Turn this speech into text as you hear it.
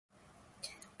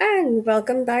And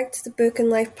welcome back to the Book and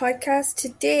Life podcast.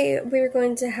 Today we're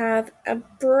going to have a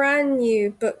brand new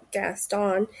book guest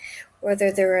on.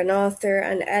 Whether they're an author,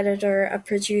 an editor, a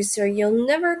producer, you'll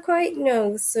never quite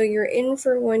know, so you're in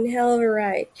for one hell of a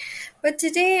ride. But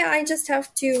today I just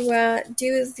have to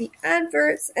do the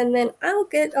adverts and then I'll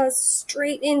get us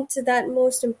straight into that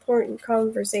most important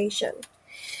conversation.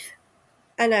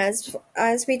 And as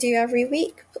we do every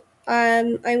week,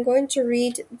 I'm going to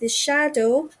read The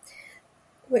Shadow,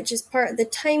 which is part of the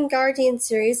Time Guardian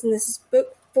series, and this is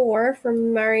book 4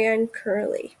 from Marianne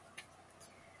Curley.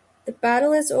 The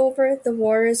battle is over, the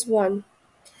war is won.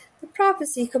 The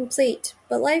prophecy complete,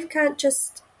 but life can't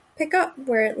just pick up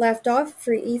where it left off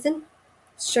for Ethan,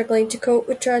 struggling to cope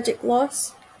with tragic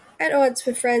loss. At odds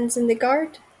with friends in the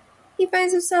guard, he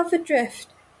finds himself adrift,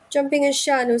 jumping in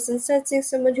shadows and sensing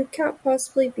someone who can't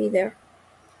possibly be there.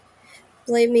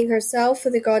 Blaming herself for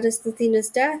the goddess Athena's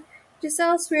death,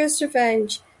 Giselle swears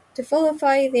revenge, to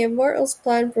vilify the Immortals'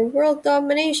 plan for world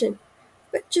domination.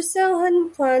 But Giselle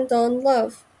hadn't planned on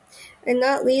love, and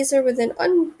that leaves her with an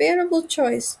unbearable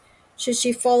choice. Should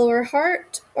she follow her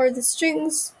heart, or the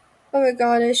strings of a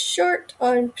goddess short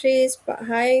on praise but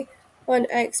high on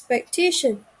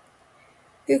expectation,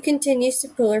 who continues to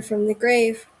pull her from the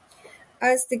grave?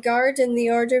 As the Guard and the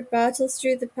Order battles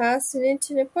through the past and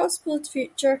into an impossible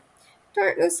future,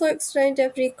 darkness lurks round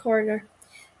every corner.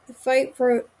 The fight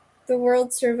for the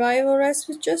world's survival rests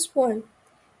with just one.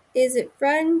 Is it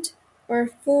friend or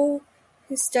foe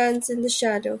who stands in the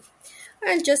shadow?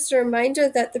 And just a reminder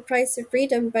that The Price of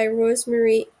Freedom by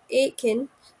Rosemary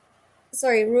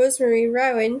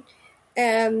Rowan,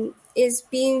 is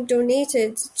being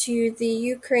donated to the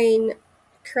Ukraine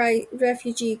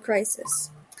refugee crisis.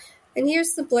 And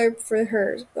here's the blurb for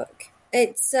her book.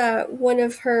 It's one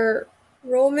of her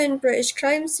Roman British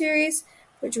crime series,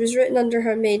 which was written under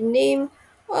her maiden name.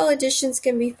 All editions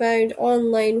can be found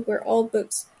online where all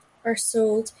books are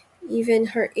sold, even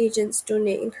her agents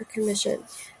donating her commission.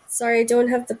 Sorry, I don't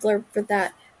have the blurb for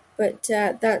that, but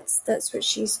that's what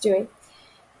she's doing.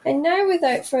 And now,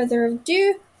 without further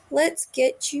ado, let's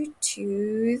get you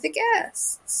to the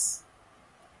guests.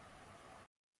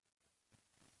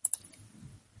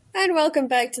 And welcome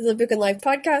back to the Book and Life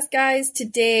podcast, guys.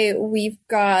 Today we've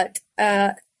got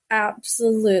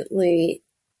absolutely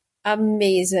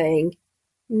amazing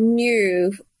new-ish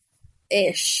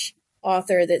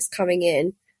author that's coming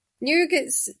in. New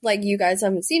because, like, you guys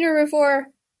haven't seen her before,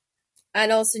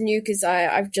 and also new because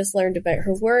I've just learned about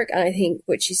her work, and I think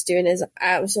what she's doing is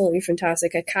absolutely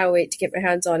fantastic. I can't wait to get my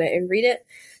hands on it and read it.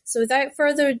 So without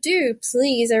further ado,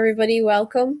 please, everybody,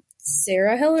 welcome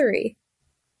Sarah Hilary.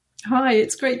 Hi,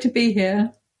 it's great to be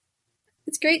here.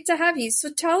 It's great to have you.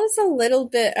 So tell us a little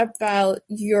bit about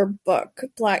your book,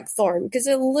 Blackthorn, because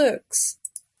it looks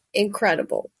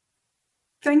incredible.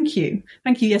 Thank you.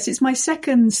 Thank you. Yes, it's my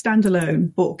second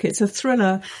standalone book. It's a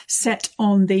thriller set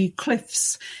on the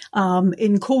cliffs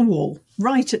in Cornwall,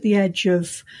 right at the edge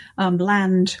of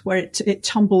land where it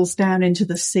tumbles down into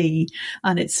the sea.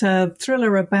 And it's a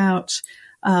thriller about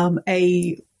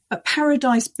a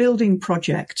paradise building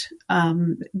project,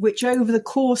 which over the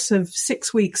course of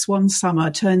 6 weeks, one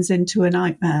summer, turns into a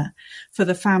nightmare for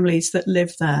the families that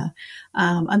live there.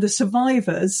 And the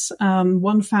survivors,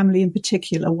 one family in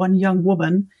particular, one young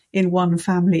woman in one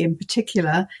family in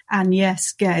particular,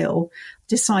 Agnes Gale,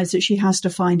 decides that she has to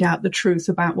find out the truth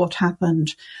about what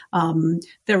happened.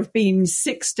 There have been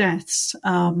 6 deaths,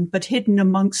 but hidden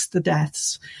amongst the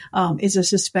deaths is a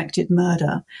suspected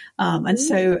murder. And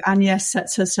so Agnes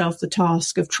sets herself the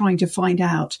task of trying to find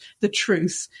out the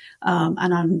truth.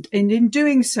 And in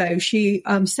doing so, she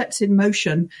sets in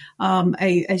motion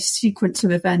a sequence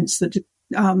of events that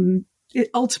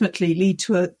ultimately lead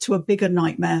to a bigger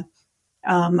nightmare,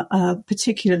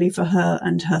 particularly for her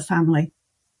and her family.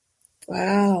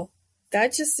 Wow.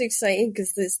 That's just exciting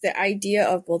because there's the idea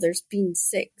of, well, there's been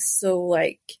 6. So,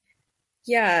 like,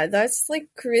 yeah, that's, like,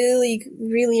 really,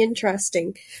 really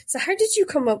interesting. So how did you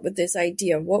come up with this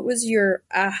idea? What was your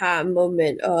aha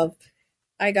moment of,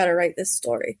 I gotta write this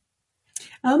story?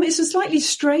 It's a slightly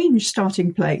strange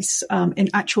starting place, in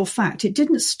actual fact. It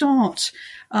didn't start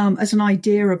as an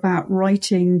idea about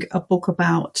writing a book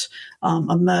about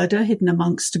a murder hidden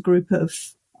amongst a group of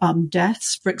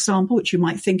deaths, for example, which you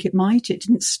might think it might. It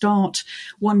didn't start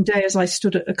one day as I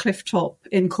stood at a cliff top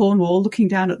in Cornwall looking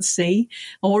down at the sea,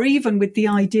 or even with the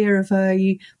idea of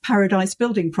a paradise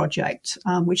building project,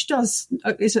 which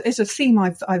is a theme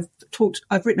I've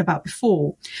written about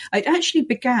before. It actually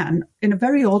began in a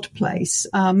very odd place,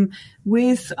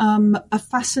 with a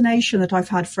fascination that I've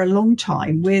had for a long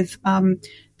time with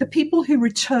the people who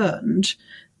returned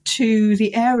to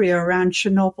the area around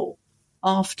Chernobyl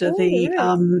after Oh,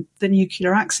 right. the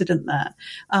nuclear accident there.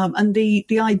 And the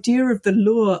idea of the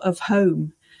lure of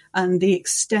home and the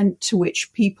extent to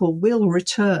which people will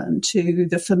return to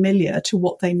the familiar, to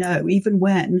what they know, even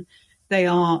when they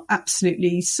are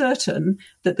absolutely certain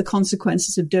that the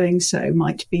consequences of doing so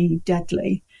might be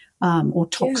deadly. Or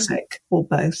Yeah. toxic, or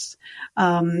both.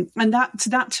 And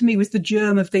that to me was the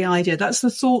germ of the idea. That's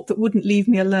the thought that wouldn't leave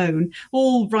me alone.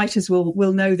 All writers will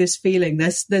know this feeling.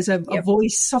 There's a Yep.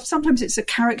 voice. Sometimes it's a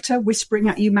character whispering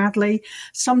at you madly.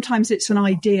 Sometimes it's an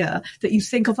idea that you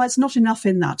think of. That's not enough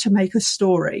in that to make a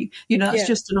story. That's Yeah.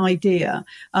 just an idea.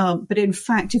 But in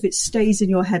fact, if it stays in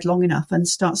your head long enough and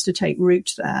starts to take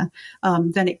root there,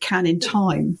 then it can in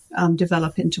time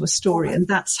develop into a story. And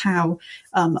that's how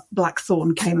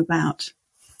Blackthorn came about.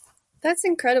 That's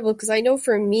incredible because I know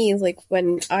for me, like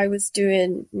when I was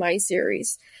doing my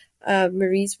series,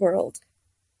 Marie's World,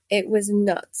 it was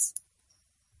nuts.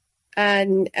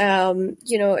 And,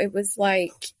 it was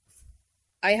like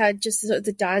I had just sort of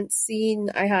the dance scene.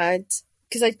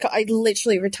 Because I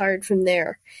literally retired from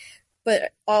there.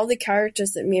 But all the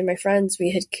characters that me and my friends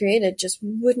we had created just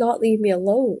would not leave me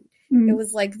alone. It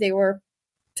was like they were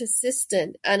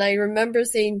persistent. And I remember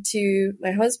saying to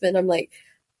my husband, I'm like,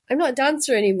 I'm not a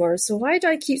dancer anymore, so why do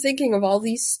I keep thinking of all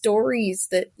these stories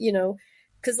that,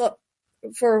 because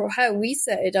for how we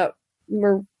set it up,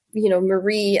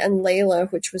 Marie and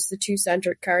Layla, which was the two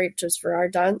centered characters for our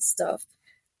dance stuff,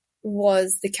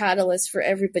 was the catalyst for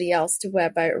everybody else to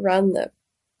web out around them.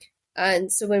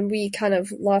 And so when we kind of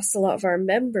lost a lot of our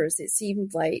members, it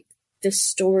seemed like the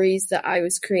stories that I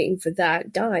was creating for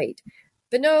that died.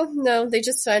 But no, they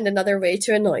just found another way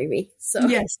to annoy me. So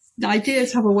yes,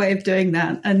 ideas have a way of doing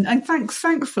that, and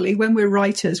thankfully, when we're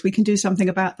writers, we can do something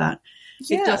about that.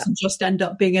 It yeah, doesn't just end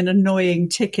up being an annoying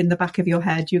tick in the back of your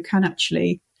head. You can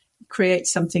actually create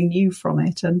something new from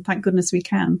it, and thank goodness we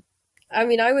can. I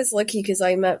mean, I was lucky because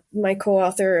I met my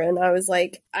co-author, and I was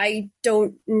like, I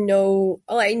don't know.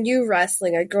 Well, I knew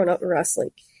wrestling. I'd grown up with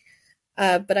wrestling,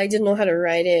 but I didn't know how to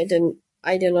write it, and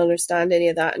I didn't understand any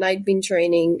of that. And I'd been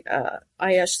training.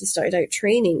 I actually started out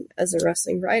training as a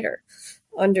wrestling writer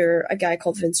under a guy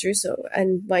called Vince Russo.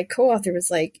 And my co-author was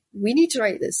like, we need to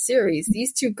write this series.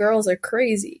 These two girls are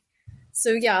crazy.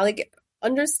 So yeah, like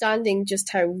understanding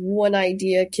just how one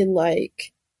idea can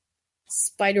like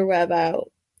spiderweb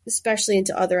out, especially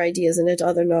into other ideas and into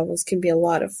other novels, can be a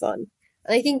lot of fun.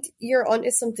 And I think you're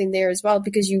onto something there as well,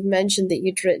 because you mentioned that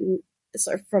you'd written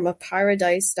sort of from a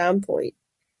paradise standpoint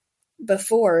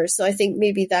before. So I think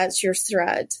maybe that's your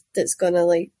thread that's going to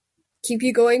like keep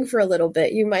you going for a little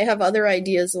bit. You might have other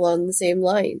ideas along the same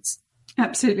lines.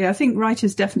 Absolutely. I think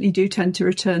writers definitely do tend to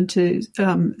return to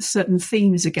certain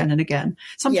themes again and again.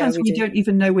 Sometimes we don't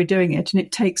even know we're doing it, and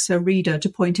it takes a reader to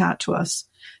point out to us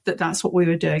that that's what we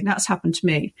were doing. That's happened to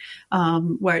me.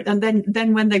 And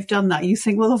then when they've done that, you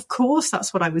think, well, of course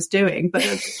that's what I was doing. But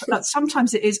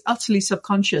sometimes it is utterly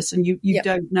subconscious, and you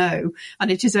don't know. And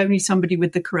it is only somebody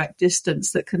with the correct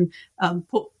distance that can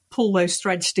pull those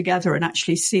threads together and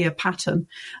actually see a pattern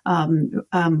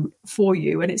for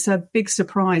you. And it's a big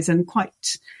surprise and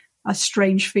quite a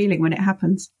strange feeling when it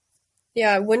happens.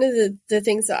 Yeah, one of the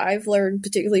things that I've learned,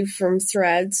 particularly from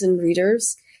threads and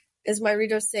readers, is my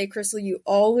readers say, Crystal, you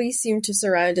always seem to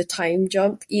surround a time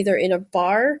jump either in a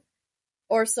bar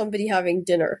or somebody having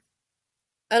dinner.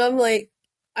 And I'm like,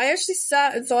 I actually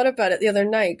sat and thought about it the other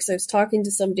night because I was talking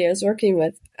to somebody I was working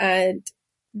with, and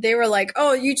they were like,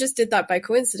 oh, you just did that by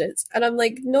coincidence. And I'm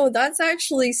like, no, that's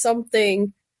actually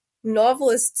something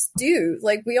novelists do.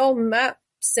 Like, we all map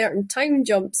certain time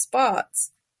jump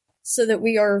spots so that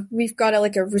we've got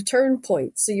like a return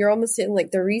point. So you're almost hitting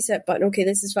like the reset button. Okay,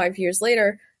 this is 5 years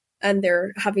later and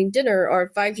they're having dinner,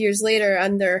 or 5 years later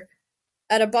and they're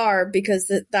at a bar,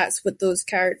 because that's what those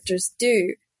characters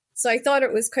do. So I thought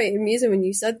it was quite amusing when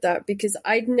you said that, because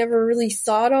I'd never really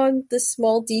thought on the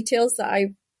small details that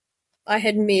I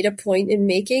had made a point in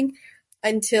making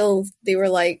until they were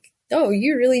like, oh,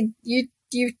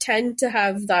 you tend to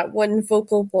have that one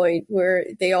focal point where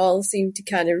they all seem to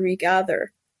kind of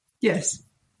regather. Yes.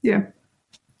 Yeah.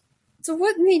 So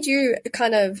what made you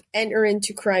kind of enter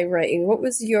into crime writing? What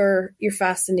was your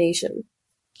fascination?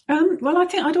 Well, I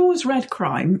think I'd always read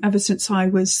crime ever since I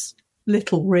was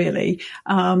little, really.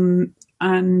 I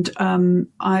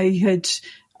had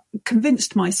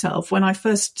convinced myself when I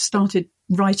first started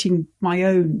writing my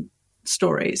own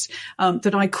stories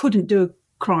that I couldn't do a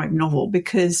crime novel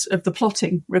because of the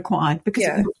plotting required, because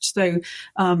it looks though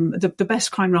the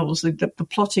best crime novels, the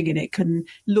plotting in it can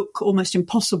look almost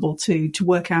impossible to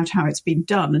work out how it's been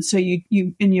done, and so you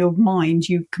in your mind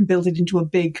you can build it into a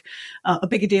bigger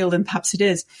deal than perhaps it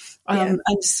is. Yeah.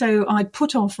 And so I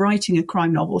put off writing a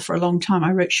crime novel for a long time.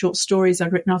 I wrote short stories.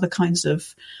 I'd written other kinds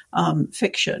of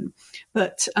fiction.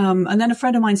 But and then a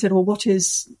friend of mine said, well, what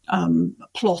is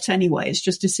plot anyway? It's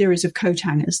just a series of coat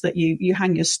hangers that you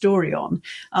hang your story on.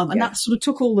 And Yeah. that sort of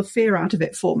took all the fear out of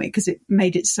it for me because it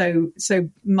made it so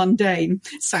mundane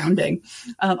sounding.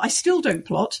 I still don't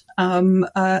plot.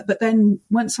 But then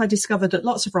once I discovered that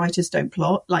lots of writers don't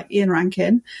plot, like Ian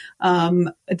Rankin,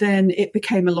 then it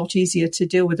became a lot easier to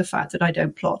deal with the fact that I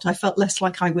don't plot. I felt less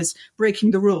like I was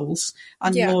breaking the rules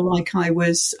and Yeah. more like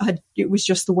it was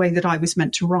just the way that I was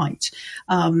meant to write.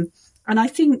 And I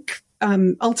think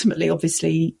ultimately,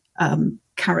 obviously,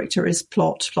 character is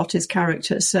plot is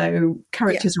character. So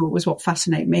characters are always what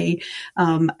fascinate me.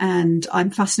 And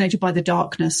I'm fascinated by the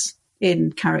darkness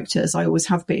in characters. I always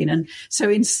have been. And so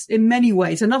in many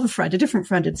ways, a different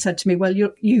friend had said to me, well,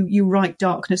 you write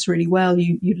darkness really well.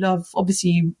 You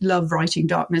love writing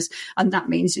darkness. And that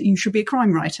means that you should be a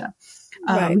crime writer.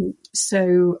 Right.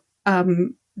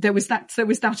 There was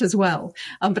that as well.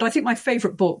 But I think my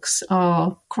favorite books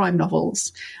are crime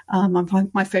novels.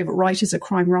 My favorite writers are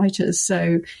crime writers.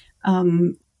 So,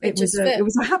 it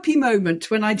was a happy moment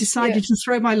when I decided to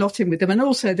throw my lot in with them, and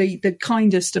also the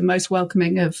kindest and most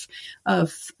welcoming of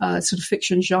sort of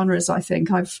fiction genres. I think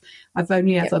I've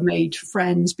only ever made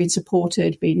friends, been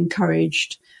supported, been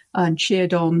encouraged, and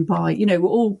cheered on by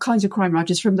all kinds of crime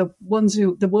writers, from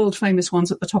the world famous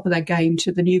ones at the top of their game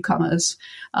to the newcomers.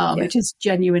 It is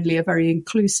genuinely a very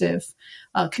inclusive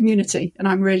community, and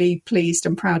I'm really pleased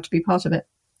and proud to be part of it.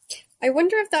 I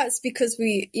wonder if that's because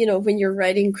when you're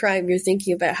writing crime, you're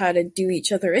thinking about how to do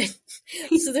each other in.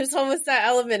 So there's almost that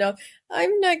element of,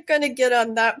 I'm not going to get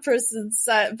on that person's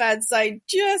bad side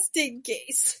just in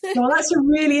case. Well, that's a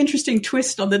really interesting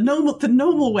twist on the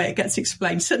normal way it gets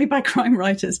explained, certainly by crime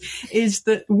writers, is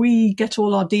that we get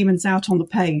all our demons out on the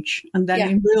page. And then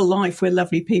in real life, we're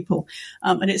lovely people.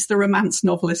 And it's the romance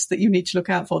novelists that you need to look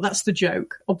out for. That's the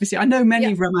joke. Obviously, I know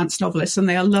many romance novelists and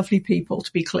they are lovely people,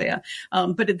 to be clear.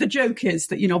 But the joke is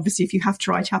that, obviously, if you have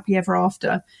to write happy ever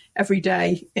after every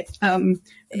day, then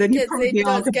it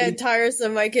does get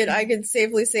tiresome. I can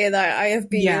safely say that I have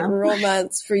been in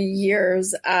romance for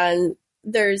years, and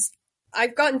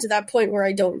I've gotten to that point where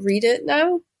I don't read it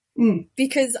now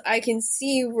because I can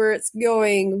see where it's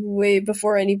going way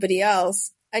before anybody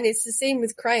else. And it's the same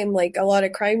with crime. Like a lot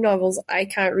of crime novels, I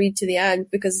can't read to the end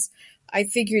because I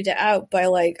figured it out by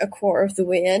like a quarter of the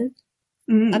way in.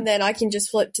 And then I can just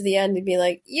flip to the end and be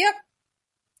like, yep,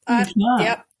 that's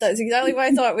exactly what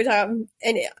I thought would happen.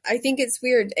 And I think it's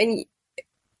weird. And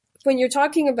when you're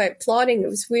talking about plotting, it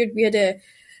was weird. We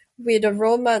had a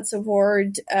romance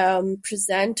award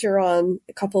presenter on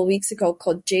a couple of weeks ago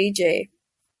called JJ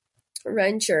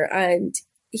Rencher, and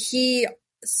he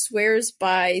swears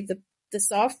by the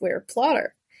software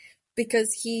Plotter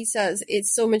because he says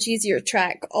it's so much easier to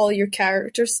track all your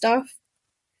character stuff.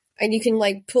 And you can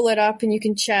like pull it up and you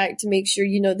can check to make sure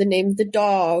you know the name of the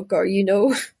dog, or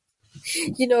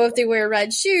if they wear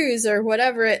red shoes or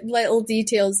whatever little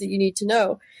details that you need to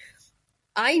know.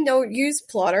 I don't use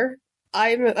Plotter.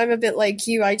 I'm a bit like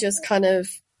you. I just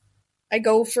I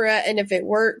go for it, and if it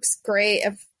works, great.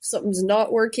 If something's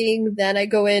not working, then I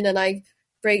go in and I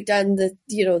break down the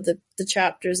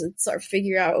chapters and sort of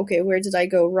figure out, okay, where did I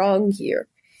go wrong here?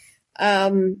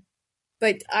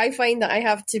 But I find that I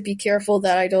have to be careful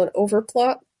that I don't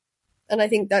overplot. And I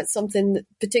think that's something that,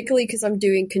 particularly because I'm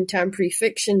doing contemporary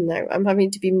fiction now, I'm having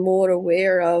to be more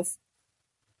aware of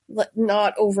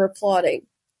not overplotting.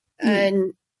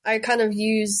 And I kind of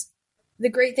use, the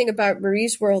great thing about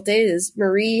Marie's world is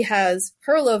Marie has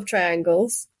her love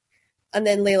triangles and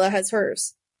then Layla has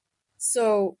hers.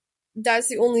 So that's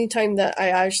the only time that I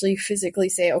actually physically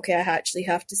say, okay, I actually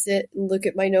have to sit and look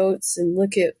at my notes and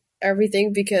look at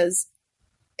everything, because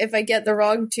if I get the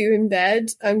wrong two in bed,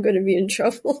 I'm going to be in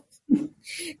trouble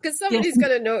because somebody's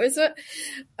going to notice it.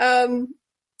 And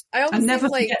never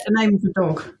forget the name of the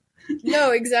dog. No,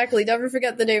 exactly. Never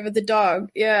forget the name of the dog.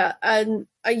 Yeah. And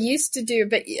I used to do,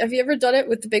 but have you ever done it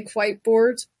with the big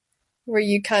whiteboard where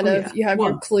you you have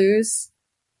your clues?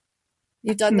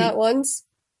 You've done that once?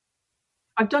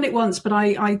 I've done it once, but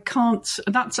I can't.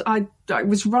 I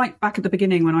was right back at the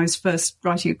beginning when I was first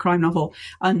writing a crime novel,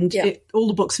 and all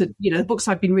the books the books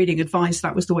I'd been reading advised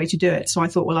that was the way to do it. So I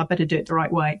thought, well, I better do it the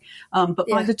right way. But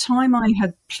by the time I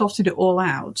had plotted it all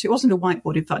out, it wasn't a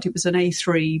whiteboard. In fact, it was an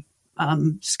A3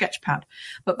 sketch pad.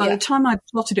 But by the time I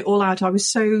plotted it all out, I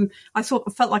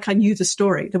felt like I knew the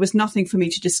story. There was nothing for me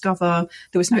to discover.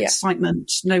 There was no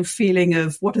excitement, no feeling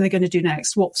of what are they going to do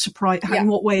next? What surprise? In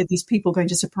what way are these people going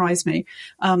to surprise me?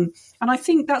 And I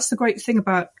think that's the great thing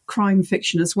about crime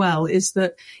fiction as well, is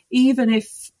that even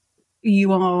if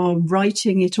you are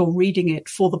writing it or reading it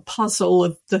for the puzzle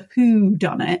of the who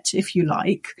done it, if you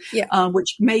like, Yeah.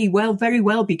 which may very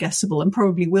well be guessable and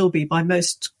probably will be by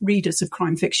most readers of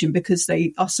crime fiction because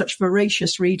they are such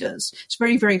voracious readers. It's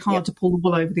very, very hard to pull the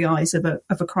wool over the eyes of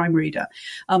a crime reader.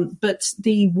 But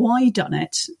the why done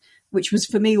it, which was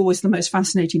for me always the most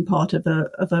fascinating part of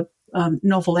a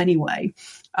novel anyway,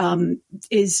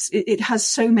 is it has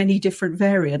so many different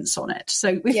variants on it.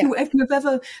 So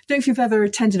if you've ever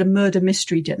attended a murder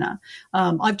mystery dinner,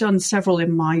 I've done several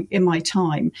in my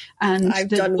time, and I've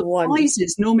done one.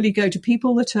 Prizes normally go to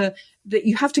people that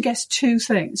you have to guess two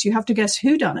things. You have to guess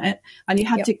who done it, and you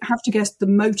have to guess the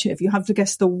motive. You have to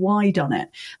guess the why done it,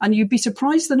 and you'd be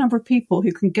surprised the number of people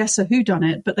who can guess a who done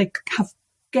it, but they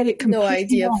get it completely no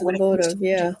idea wrong for the motive.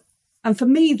 Yeah. And for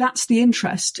me, that's the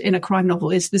interest in a crime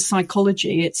novel, is the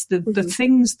psychology. It's the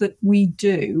things that we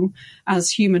do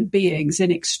as human beings in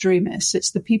extremis.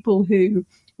 It's the people who,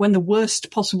 when the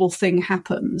worst possible thing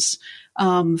happens,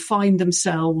 find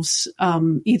themselves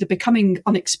either becoming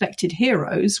unexpected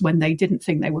heroes when they didn't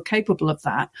think they were capable of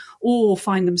that, or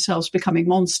find themselves becoming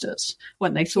monsters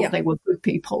when they thought they were good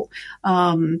people.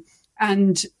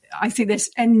 And I think there's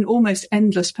almost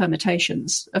endless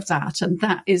permutations of that. And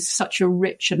that is such a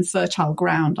rich and fertile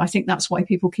ground. I think that's why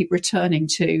people keep returning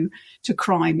to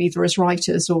crime, either as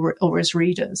writers or as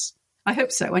readers. I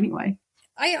hope so, anyway.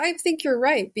 I think you're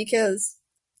right, because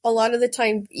a lot of the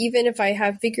time, even if I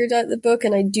have figured out the book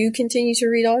and I do continue to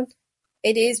read on,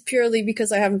 it is purely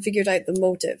because I haven't figured out the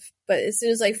motive. But as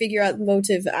soon as I figure out the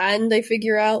motive and I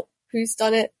figure out who's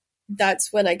done it,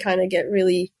 that's when I kind of get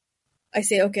really... I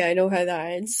say, okay, I know how that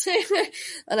ends.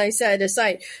 And I set it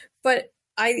aside. But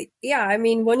I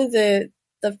mean, one of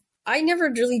I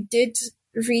never really did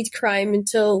read crime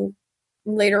until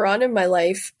later on in my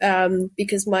life,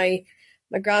 because my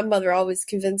grandmother always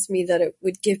convinced me that it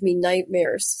would give me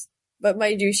nightmares. But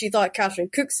mind you, she thought Catherine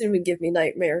Cookson would give me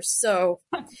nightmares. So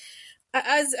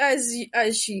as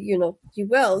she, you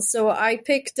will. So I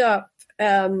picked up,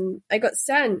 I got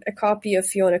sent a copy of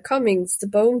Fiona Cummings' The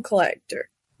Bone Collector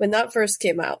when that first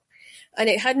came out, and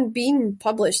it hadn't been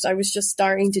published. I was just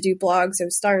starting to do blogs. I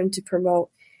was starting to promote,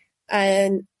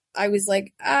 and I was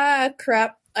like,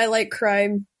 crap, I like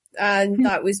crime. And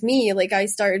that was me. Like, I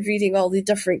started reading all the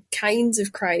different kinds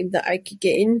of crime that I could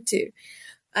get into.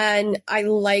 And I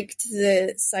liked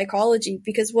the psychology,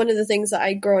 because one of the things that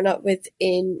I'd grown up with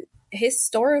in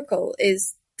historical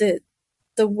is the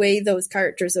way those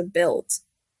characters are built.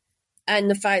 And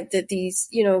the fact that these,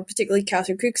 particularly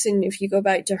Catherine Cookson, if you go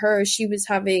back to her, she was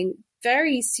having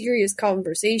very serious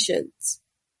conversations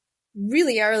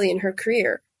really early in her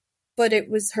career. But it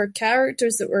was her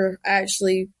characters that were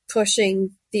actually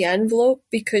pushing the envelope,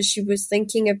 because she was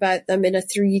thinking about them in a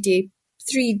 3D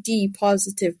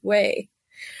positive way.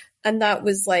 And that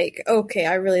was like, okay,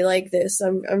 I really like this.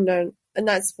 I'm not, and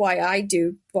that's why I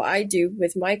do what I do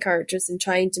with my characters, and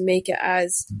trying to make it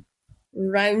as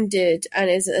rounded and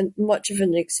as much of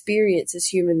an experience as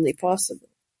humanly possible.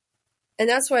 And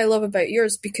that's what I love about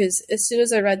yours, because as soon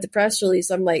as I read the press release,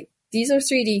 I'm like, these are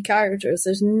 3D characters.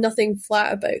 There's nothing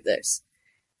flat about this.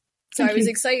 So I was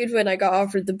excited when I got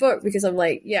offered the book, because I'm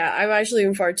like, yeah, I'm actually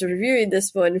looking forward to reviewing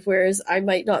this one, whereas I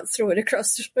might not throw it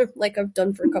across the room like I've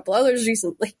done for a couple others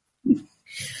recently.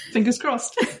 Fingers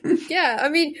crossed. Yeah, I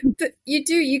mean, but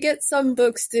you get some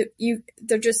books that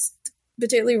they're just,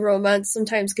 particularly romance,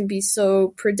 sometimes can be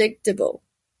so predictable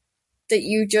that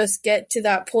you just get to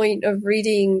that point of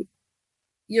reading,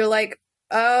 you're like,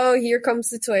 oh, here comes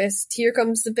the twist, here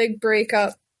comes the big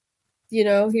breakup,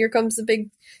 here comes the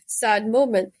big sad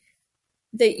moment,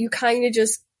 that you kind of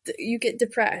just, you get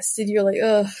depressed, and you're like,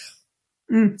 ugh.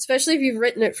 Especially if you've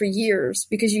written it for years,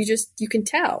 because you can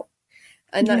tell.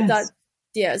 And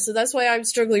so that's why I'm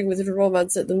struggling with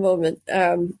romance at the moment.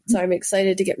 So I'm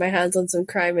excited to get my hands on some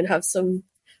crime and have some,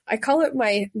 I call it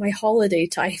my holiday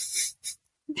time,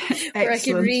 where I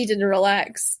can read and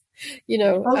relax.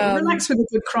 Relax with a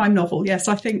good crime novel. Yes,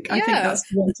 I think that's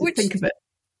the way to think of it.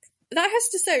 That has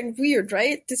to sound weird,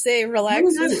 right? To say relax.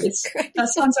 No, that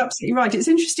sounds absolutely right. It's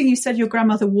interesting you said your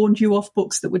grandmother warned you off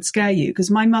books that would scare you, because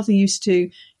my mother used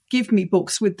to give me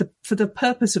books for the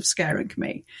purpose of scaring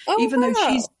me. Even though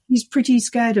she's pretty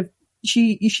scared of,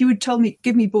 she would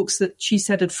give me books that she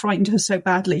said had frightened her so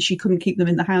badly she couldn't keep them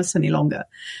in the house any longer.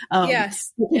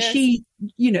 Yes. She,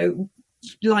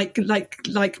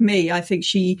 like me, I think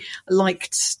she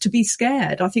liked to be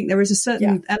scared. I think there is a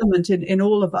certain element in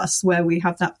all of us where we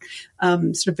have that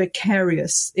sort of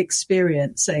vicarious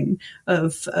experiencing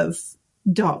of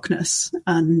darkness,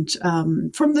 and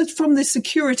from the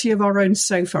security of our own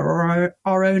sofa or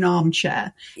our own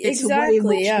armchair. It's exactly, a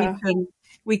way in which we can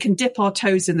we can dip our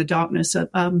toes in the darkness,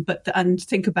 and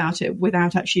think about it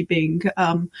without actually being,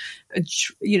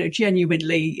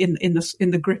 genuinely in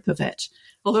the grip of it.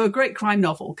 Although a great crime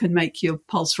novel can make your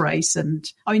pulse race.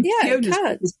 And I mean, Yeah, it Fiona's book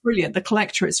can. is brilliant. The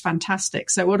Collector is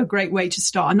fantastic. So what a great way to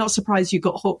start. I'm not surprised you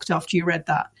got hooked after you read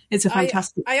that. It's a I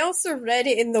fantastic. I also read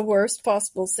it in the worst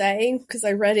possible setting because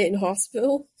I read it in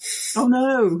hospital. Oh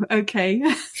no. Okay.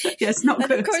 Yes, not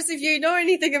And of good. course, if you know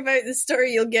anything about the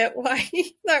story, you'll get why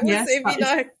that was Yes, maybe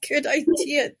not a good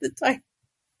idea at the time.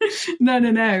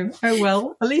 no. Oh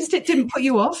well, at least it didn't put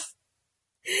you off.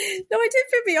 No, it did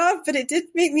put me off, but it did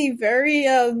make me very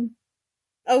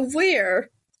aware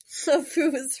of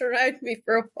who was around me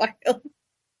for a while.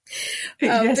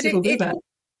 Yes, But it'll do that.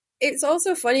 it's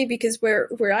also funny because where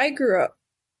I grew up,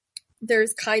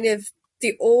 there's kind of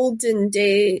the olden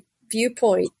day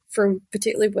viewpoint from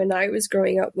particularly when I was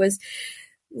growing up was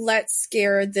let's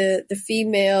scare the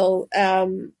female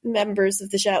members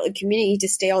of the Shetland community to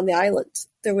stay on the island.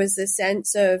 There was a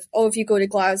sense of, oh, if you go to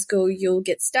Glasgow, you'll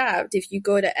get stabbed. If you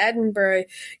go to Edinburgh,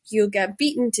 you'll get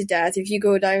beaten to death. If you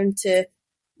go down to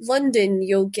London,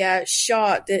 you'll get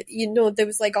shot. That, there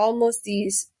was like almost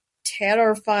these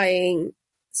terrifying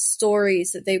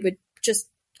stories that they would just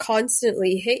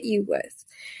constantly hit you with.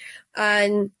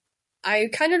 And I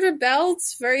kind of rebelled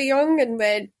very young and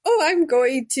went, oh,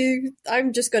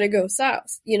 I'm just going to go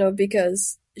south,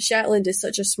 because Shetland is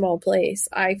such a small place.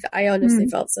 I honestly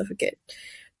felt suffocated.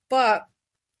 But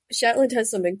Shetland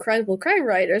has some incredible crime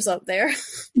writers up there.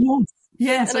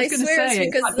 Yes, And I I was going to swear say,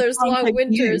 it's because there's long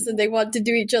winters and they want to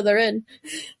do each other in.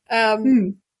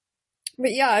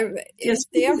 But yeah, yes,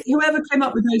 whoever came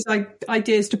up with those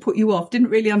ideas to put you off didn't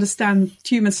really understand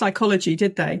human psychology,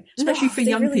 did they? Especially for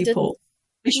young really people.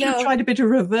 They should have tried a bit of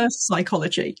reverse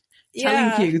psychology,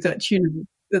 telling you that,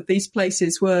 that these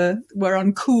places were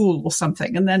uncool or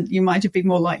something. And then you might have been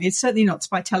more likely. It's certainly not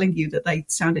by telling you that they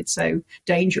sounded so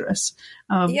dangerous.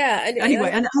 Anyway,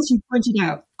 and as you pointed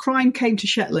out, crime came to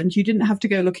Shetland. You didn't have to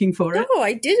go looking for it. No,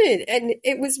 I didn't. And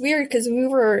it was weird because we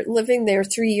were living there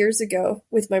 3 years ago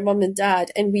with my mum and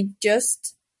dad, and we'd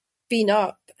just been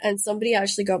up and somebody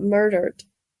actually got murdered.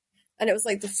 And it was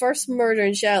like the first murder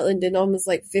in Shetland in almost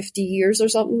like 50 years or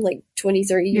something, like 20,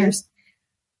 30 years.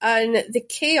 And the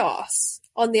chaos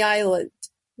on the island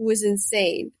was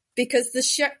insane because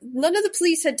none of the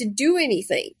police had to do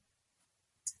anything.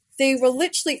 They were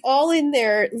literally all in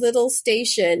their little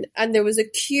station and there was a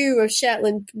queue of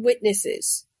Shetland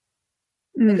witnesses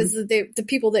because the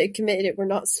people that had committed it were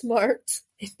not smart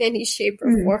in any shape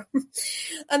or form.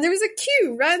 And there was a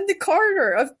queue round the corner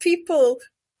of people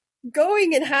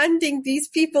going and handing these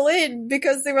people in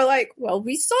because they were like, well,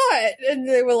 we saw it. And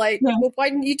they were like, well, why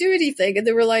didn't you do anything? And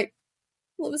they were like,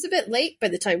 well, it was a bit late by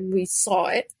the time we saw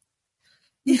it.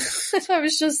 And I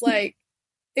was just like,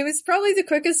 it was probably the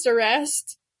quickest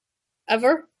arrest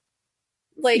ever.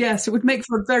 Like, yes, it would make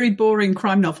for a very boring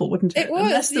crime novel, wouldn't it? It was,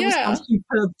 unless there was some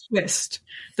superb twist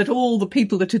that all the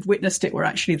people that had witnessed it were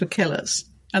actually the killers.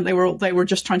 And they were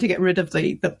just trying to get rid of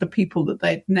the people that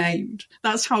they'd named.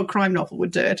 That's how a crime novel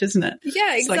would do it, isn't it?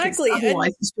 Yeah, exactly.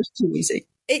 Otherwise, it's just too easy.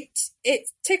 It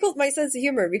tickled my sense of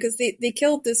humor because they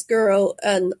killed this girl,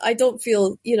 and I don't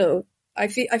feel, I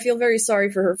feel very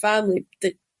sorry for her family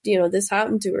that this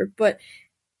happened to her, but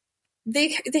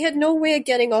they had no way of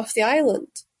getting off the island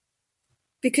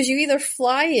because you either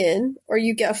fly in or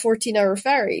you get a 14-hour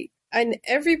ferry, and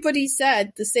everybody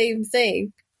said the same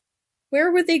thing. Where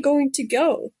were they going to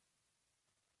go?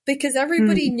 Because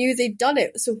everybody knew they'd done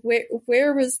it. So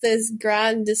where was this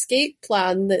grand escape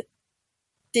plan that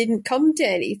didn't come to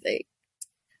anything?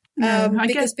 I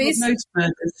guess most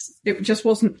murders, it just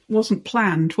wasn't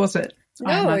planned, was it?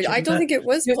 No, I don't think it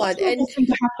was planned. It was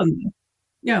to happen.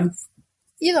 Yeah.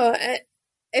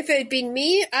 If it had been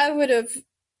me, I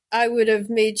would have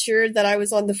made sure that I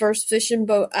was on the first fishing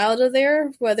boat out of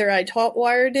there, whether I'd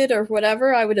hot-wired it or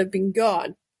whatever. I would have been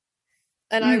gone.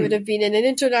 And I would have been in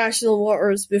international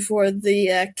waters before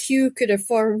the queue could have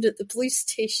formed at the police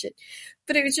station.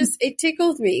 But it was it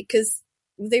tickled me because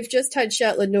they've just had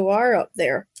Shetland Noir up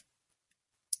there.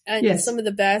 And some of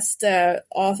the best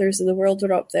authors in the world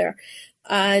were up there.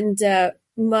 And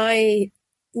my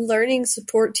learning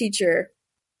support teacher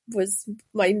was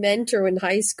my mentor in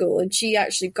high school, and she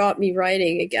actually got me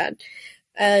writing again.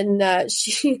 And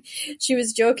she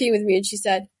was joking with me, and she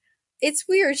said, it's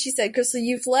weird, she said, because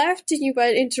you've left and you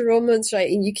went into romance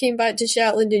writing, you came back to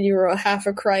Shetland and you wrote half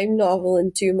a crime novel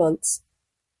in 2 months.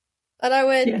 And I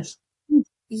went,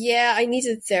 yeah, I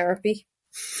needed therapy.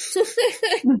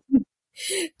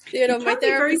 My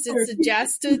therapist had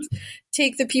suggested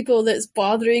take the people that's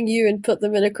bothering you and put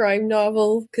them in a crime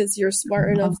novel because you're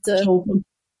smart enough to...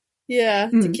 Yeah,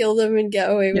 to kill them and get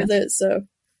away with it. So,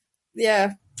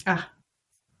 yeah.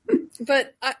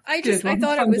 But I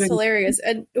thought it was hilarious.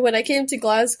 And when I came to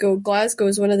Glasgow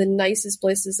is one of the nicest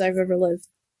places I've ever lived.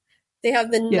 They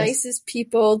have the nicest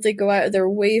people. They go out of their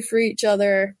way for each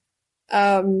other.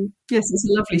 Yes, it's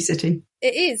a lovely city.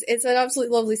 It is. It's an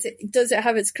absolutely lovely city. Does it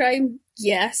have its crime?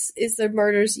 Yes. Is there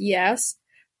murders? Yes.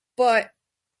 But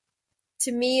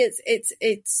to me, it's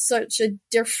such a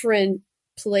different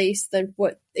place than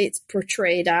what it's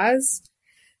portrayed as.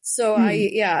 So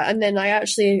and then I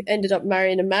actually ended up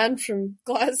marrying a man from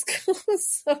Glasgow.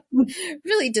 So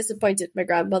really disappointed my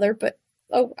grandmother, but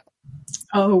oh well.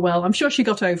 Oh well, I'm sure she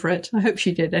got over it. I hope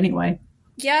she did anyway.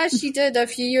 Yeah, she did. A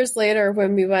few years later,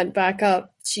 when we went back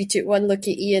up, she took one look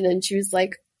at Ian and she was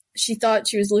like, she thought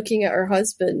she was looking at her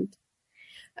husband,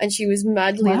 and she was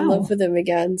madly in love with him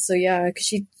again. So yeah,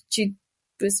 because she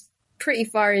was pretty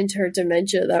far into her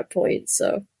dementia at that point.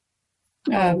 So,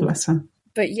 bless her.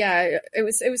 But yeah, it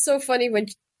was so funny when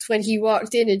he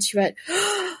walked in and she went,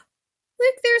 oh,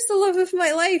 "Look, there's the love of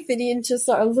my life," and Ian just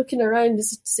sort of looking around as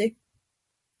to say,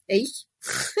 "Hey."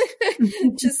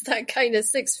 Just that kind of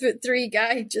 6'3"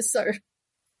 guy, just sort of.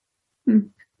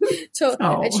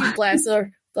 And she bless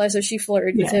her, she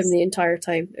flirted with him the entire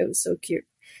time. It was so cute.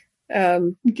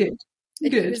 Good.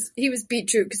 He was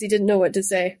beetroot because he didn't know what to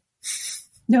say.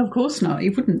 No, of course not. He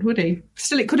wouldn't, would he?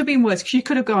 Still, it could have been worse. She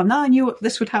could have gone, I knew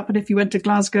this would happen if you went to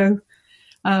Glasgow,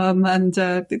 and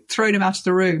thrown him out of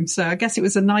the room. So I guess it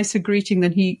was a nicer greeting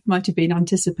than he might have been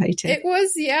anticipating. It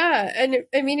was, yeah. And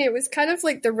it was kind of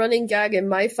like the running gag in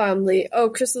my family.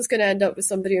 Oh, Crystal's going to end up with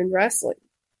somebody in wrestling.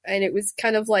 And it was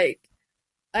kind of like,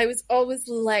 I was always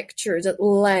lectured at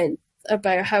length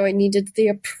about how I needed the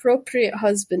appropriate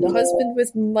husband, a husband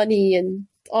with money and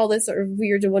all this sort of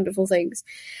weird and wonderful things.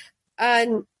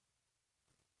 And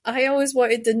I always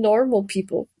wanted the normal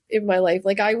people in my life.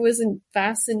 Like, I wasn't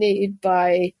fascinated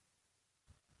by,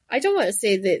 I don't want to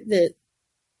say that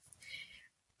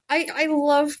I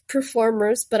love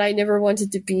performers, but I never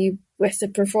wanted to be with a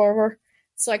performer.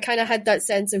 So I kind of had that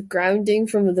sense of grounding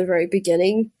from the very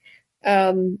beginning.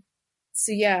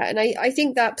 So yeah, and I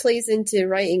think that plays into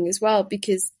writing as well,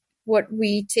 because what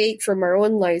we take from our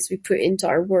own lives, we put into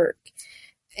our work.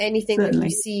 Anything that we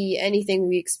see, anything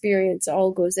we experience,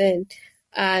 all goes in.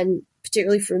 And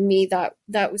particularly for me,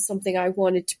 that was something I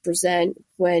wanted to present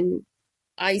when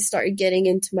I started getting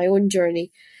into my own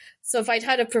journey. So if I'd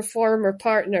had a performer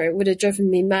partner, it would have driven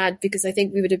me mad, because I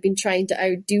think we would have been trying to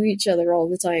outdo each other all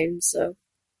the time. So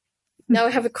now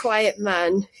I have a quiet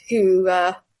man who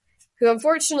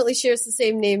unfortunately shares the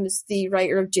same name as the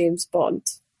writer of James Bond.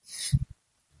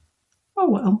 Oh,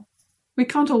 well, we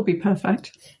can't all be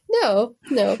perfect. No.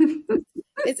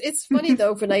 It's funny,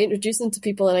 though, when I introduce him to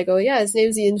people and I go, yeah, his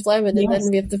name's Ian Fleming, and then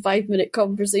we have the 5-minute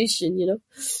conversation, you know?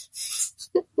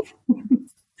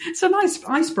 It's a nice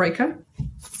icebreaker.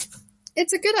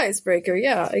 It's a good icebreaker,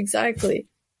 yeah, exactly.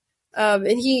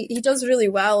 And he does really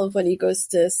well when he goes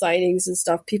to signings and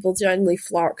stuff. People generally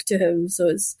flock to him, so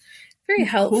it's very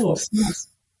helpful.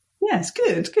 Yes,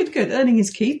 good. Earning his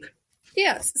keep.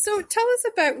 Yes. So tell us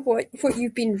about what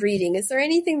you've been reading. Is there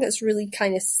anything that's really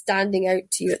kind of standing out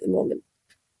to you at the moment?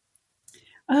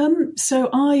 So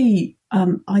I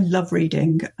love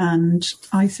reading, and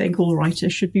I think all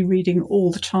writers should be reading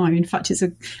all the time. In fact,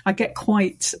 I get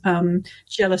quite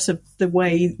jealous of the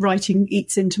way writing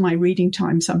eats into my reading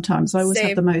time sometimes. I always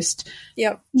have the most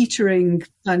teetering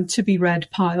and to be read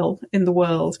pile in the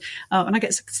world. And I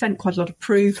get sent quite a lot of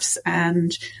proofs,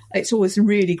 and it's always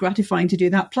really gratifying to do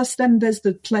that. Plus then there's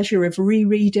the pleasure of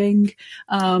rereading,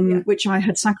 which I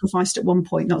had sacrificed at one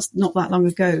point, not that long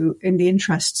ago, in the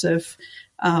interests of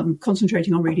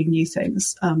concentrating on reading new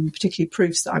things, particularly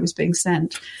proofs that I was being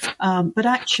sent. But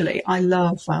actually, I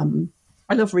love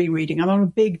rereading. I'm on a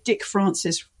big Dick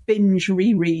Francis binge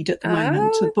reread at the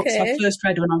moment. The books I first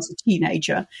read when I was a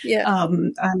teenager.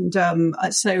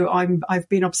 So I've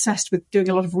been obsessed with doing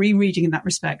a lot of rereading in that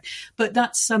respect. But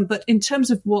but in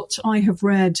terms of what I have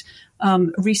read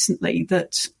recently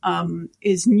that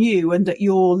is new and that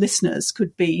your listeners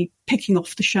could be plucking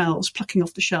off the shelves.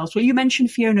 Well, you mentioned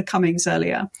Fiona Cummings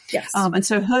earlier. Yes. And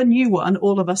so her new one,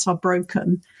 All of Us Are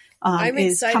Broken, I'm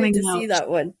excited to see that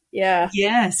one. Yeah.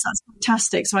 Yes, that's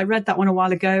fantastic. So I read that one a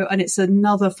while ago, and it's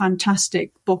another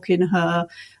fantastic book in her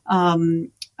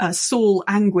Saul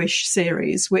Anguish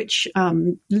series, which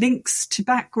links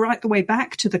right the way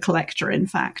back to The Collector, in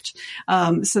fact.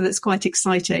 So that's quite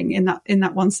exciting in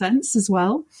that one sense as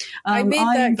well. I made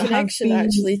that connection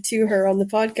actually to her on the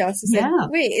podcast. I said,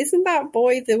 wait, isn't that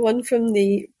boy the one from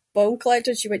the Bone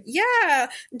Collector? She went, yeah.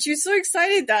 And she was so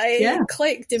excited that it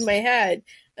clicked in my head.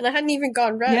 and I hadn't even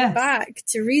gone Yes. back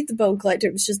to read The Bone Collector.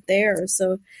 It was just there.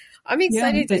 So I'm Yeah.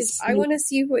 excited because I want to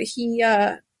see what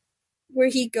where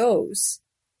he goes,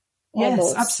 Yes,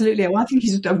 almost. absolutely. Well, I think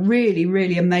he's a really,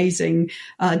 really amazing.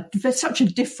 There's such a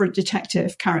different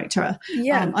detective character,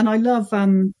 Yeah, and I love.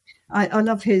 I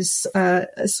love his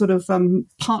sort of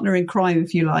partner in crime,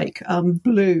 if you like,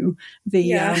 Blue,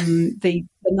 yeah. the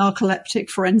narcoleptic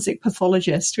forensic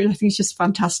pathologist. Who I think is just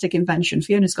fantastic invention.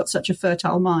 Fiona's got such a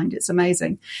fertile mind; it's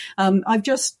amazing. I've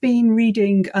just been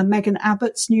reading Megan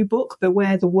Abbott's new book,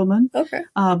 Beware the Woman, Okay.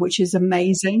 which is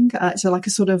amazing. It's like a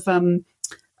sort of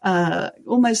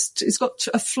almost, it's got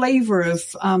a flavour of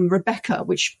Rebecca,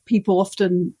 which people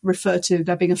often refer to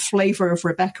there being a flavour of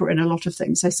Rebecca in a lot of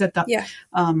things. I said that Yeah.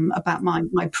 about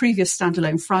my previous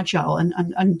standalone, Fragile,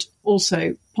 and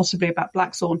also possibly about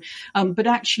Blackthorn. But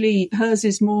actually, hers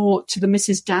is more to the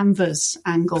Mrs. Danvers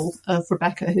angle of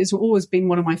Rebecca, who's always been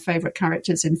one of my favourite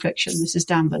characters in fiction, Mrs.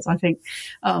 Danvers, I think.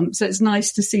 So it's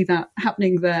nice to see that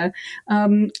happening there.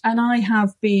 And I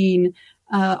have been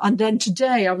and then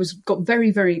today I got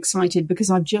very, very excited because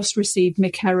I've just received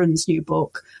Mick Herron's new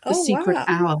book, The Oh, Secret wow.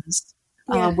 Hours,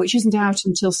 Yeah. which isn't out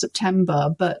until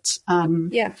September, but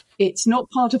Yeah. it's not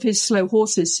part of his Slow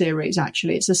Horses series.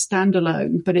 Actually, it's a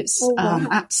standalone, but it's Oh, wow.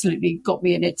 absolutely got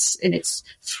me in its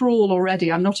thrall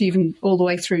already. I'm not even all the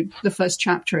way through the first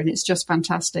chapter, and it's just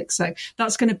fantastic. So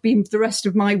that's going to be the rest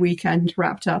of my weekend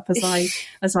wrapped up as I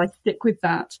stick with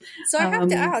that. So I have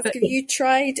to ask, But have you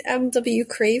tried M.W.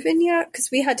 Craven yet? Because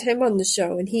we had him on the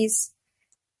show, and he's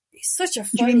such a do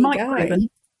you mean funny Mike guy. Craven?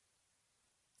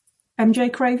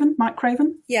 MJ Craven? Mike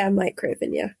Craven? Yeah, Mike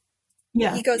Craven, yeah.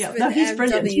 Yeah, He goes yeah. with No, he's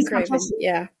brilliant. M.W. He's Craven. fantastic.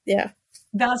 Yeah, yeah.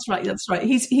 That's right. That's right.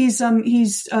 He's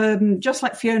just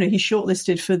like Fiona. He's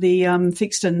shortlisted for the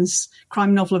Fixton's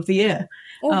Crime Novel of the Year.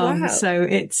 Oh, wow. So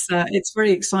it's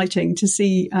very exciting to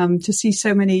see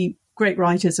so many great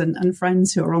writers and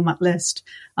friends who are on that list.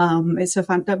 It's a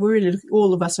fan that we're really,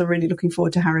 all of us are really looking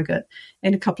forward to Harrogate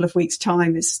in a couple of weeks'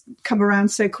 time. It's come around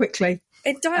so quickly.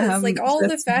 It does. Like all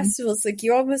the festivals, like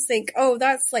you almost think, oh,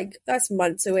 that's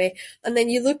months away. And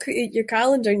then you look at your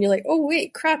calendar and you're like, oh,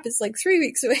 wait, crap, it's like 3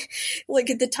 weeks away.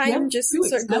 Like the time just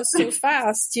sort of goes so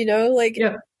fast, you know? Like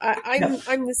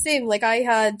I'm the same. Like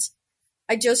I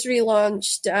just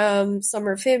relaunched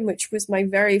Summer of Him, which was my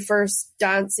very first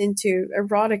dance into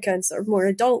erotica and sort of more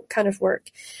adult kind of work.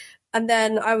 And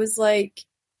then I was like,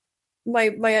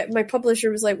 my publisher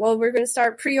was like, well, we're going to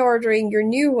start pre-ordering your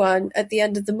new one at the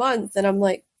end of the month. And I'm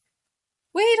like,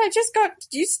 wait, I just got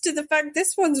used to the fact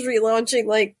this one's relaunching.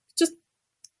 Like, just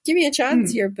give me a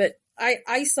chance here. But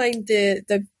I signed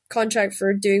the contract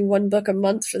for doing one book a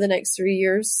month for the next 3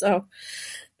 years. So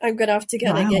I'm going to have to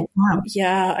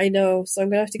yeah, I know. So I'm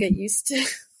going to have to get used to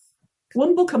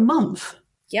one book a month.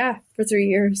 Yeah, for 3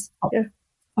 years. Yeah.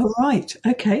 Oh, right.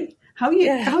 Okay. How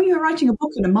are you writing a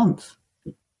book in a month?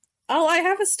 Oh, I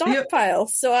have a stockpile,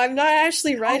 so I'm not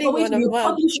actually writing one a month. You're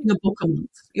publishing a book a month.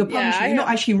 You're not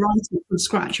actually writing from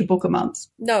scratch a book a month.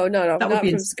 No, not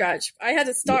from scratch. I had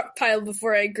a stockpile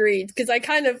before I agreed, because I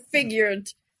kind of figured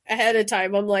ahead of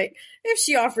time. I'm like, if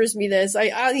she offers me this,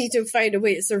 I'll need to find a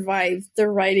way to survive the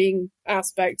writing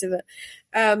aspect of it.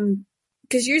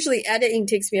 Because usually editing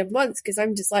takes me a month because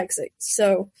I'm dyslexic,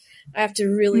 so I have to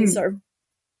really sort of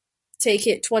take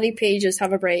it 20 pages,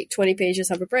 have a break, 20 pages,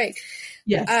 have a break.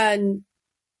 Yes. And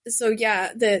so,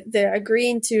 yeah, the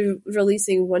agreeing to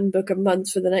releasing one book a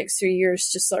month for the next 3 years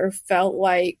just sort of felt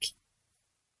like,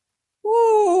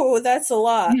 whoa, that's a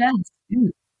lot.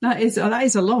 Yes. That is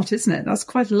a lot, isn't it? That's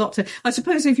quite a lot. I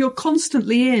suppose if you're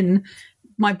constantly in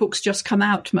my book's just come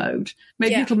out mode,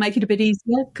 maybe it'll make it a bit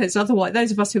easier, because otherwise,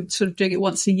 those of us who are sort of doing it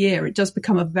once a year, it does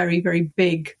become a very, very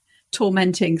big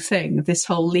tormenting thing, this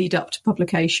whole lead up to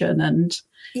publication and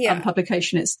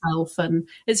publication itself. And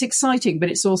it's exciting,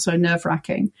 but it's also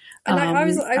nerve-wracking. And I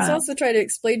was also trying to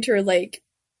explain to her, like,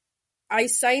 I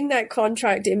signed that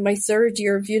contract in my third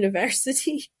year of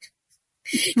university.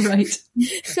 Right.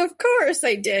 Of course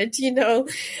I did, you know,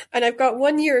 and I've got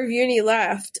 1 year of uni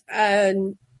left,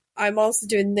 and I'm also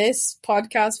doing this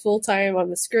podcast full time.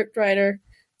 I'm a script writer,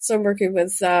 so I'm working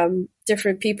with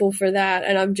different people for that,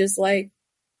 and I'm just like,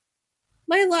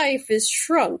 my life is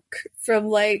shrunk from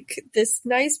like this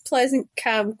nice, pleasant,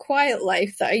 calm, quiet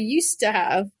life that I used to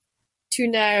have to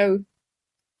now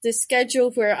the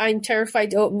schedule where I'm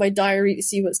terrified to open my diary to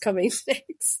see what's coming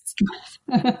next.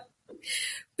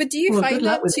 But do you find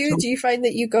that too? Do you find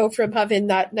that you go from having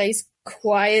that nice,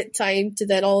 quiet time to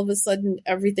then all of a sudden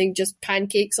everything just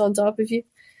pancakes on top of you?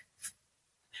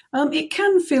 It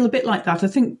can feel a bit like that, I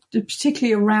think,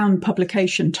 particularly around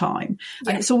publication time.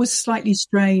 And it's always slightly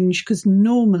strange because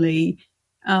normally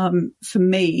for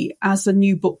me, as a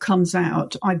new book comes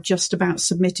out, I've just about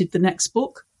submitted the next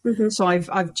book. Mm-hmm. So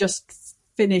I've just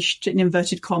finished, in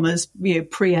inverted commas,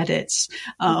 pre-edits,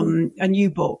 a new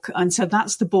book. And so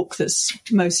that's the book that's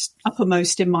most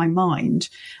uppermost in my mind.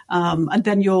 And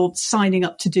then you're signing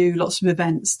up to do lots of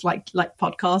events like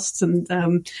podcasts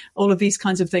and all of these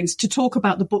kinds of things to talk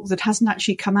about the book that hasn't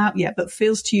actually come out yet, but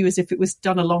feels to you as if it was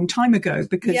done a long time ago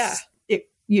because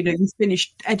you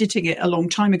finished editing it a long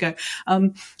time ago.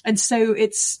 And so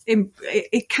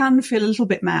it can feel a little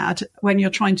bit mad when you're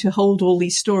trying to hold all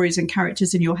these stories and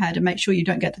characters in your head and make sure you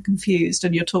don't get them confused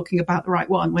and you're talking about the right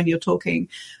one when you're talking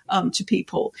to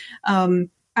people. And,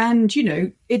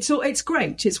 it's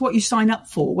great. It's what you sign up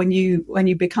for when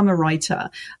you become a writer.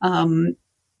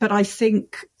 But I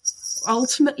think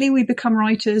ultimately we become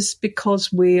writers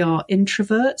because we are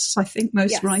introverts. I think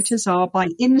most writers are by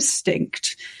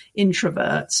instinct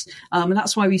introverts. And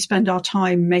that's why we spend our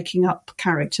time making up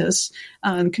characters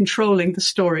and controlling the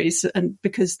stories, and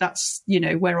because that's,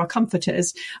 where our comfort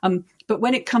is. But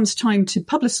when it comes time to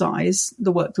publicize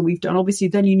the work that we've done, obviously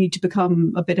then you need to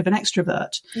become a bit of an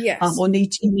extrovert, or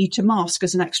you need to mask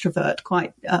as an extrovert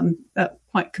quite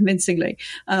convincingly.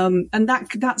 And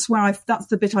that's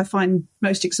the bit I find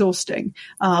most exhausting.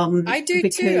 I do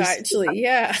too, actually.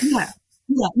 Yeah.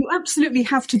 Yeah, you absolutely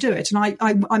have to do it. And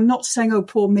I'm not saying, oh,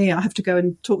 poor me, I have to go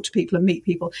and talk to people and meet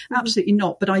people. Mm-hmm. Absolutely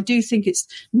not. But I do think it's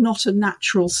not a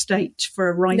natural state for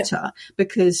a writer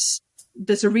because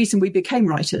there's a reason we became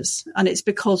writers. And it's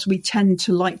because we tend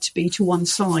to like to be to one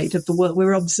side of the world.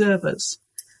 We're observers.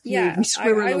 Yeah, we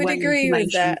squirrel I would away agree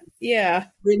with that. Yeah.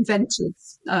 We're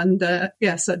inventors and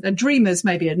and dreamers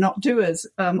maybe, and not doers.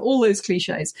 All those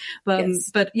cliches.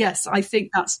 But yes, I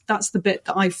think that's the bit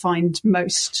that I find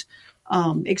most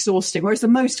exhausting. Whereas the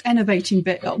most innovating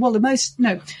bit, the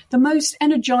most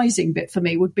energizing bit for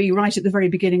me would be right at the very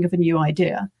beginning of a new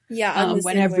idea. Yeah,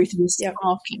 when everything's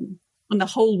sparking and the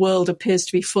whole world appears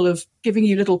to be full of giving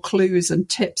you little clues and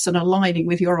tips and aligning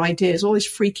with your ideas, all these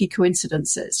freaky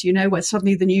coincidences, where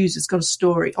suddenly the news has got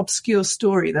a obscure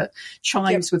story that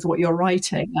chimes with what you're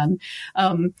writing.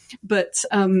 And, but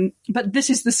this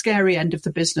is the scary end of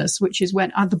the business, which is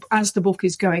when, as the book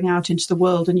is going out into the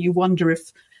world and you wonder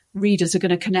if readers are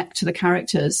going to connect to the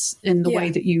characters in the way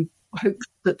that you hoped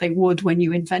that they would when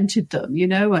you invented them,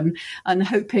 and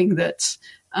hoping that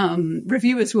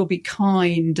reviewers will be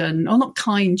kind or not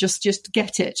kind, just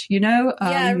get it,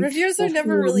 reviewers are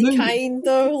never really kind,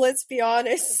 though, let's be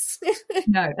honest.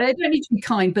 No, they don't need to be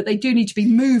kind, but they do need to be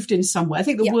moved in some way. I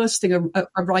think the worst thing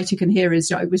a writer can hear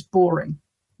is it was boring.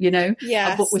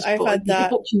 Yes, a book was I've boring. had that.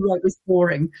 The book you wrote was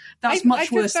boring. That's much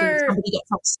worse than somebody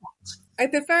gets upset. I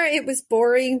prefer it was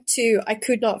boring to I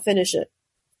could not finish it.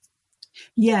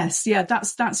 Yes,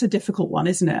 that's a difficult one,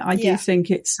 isn't it? I do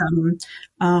think it's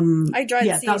I dread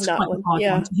seeing that's that quite one. a hard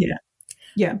one to hear.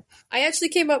 Yeah. I actually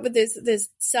came up with this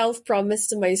self-promise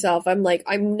to myself. I'm like,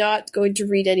 I'm not going to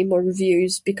read any more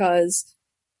reviews because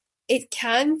it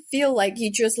can feel like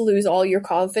you just lose all your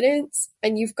confidence,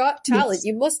 and you've got talent. Yes.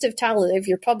 You must have talent if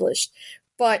you're published,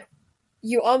 but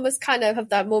you almost kind of have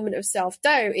that moment of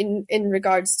self-doubt in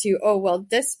regards to, oh, well,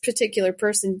 this particular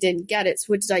person didn't get it, so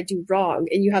what did I do wrong?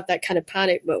 And you have that kind of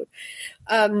panic mode.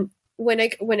 When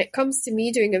it comes to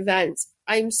me doing events,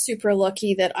 I'm super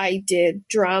lucky that I did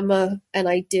drama and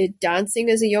I did dancing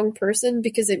as a young person,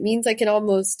 because it means I can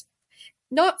almost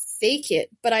not fake it,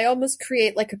 but I almost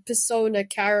create like a persona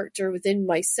character within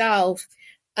myself.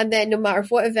 And then no matter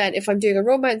what event, if I'm doing a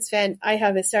romance event, I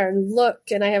have a certain look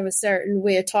and I have a certain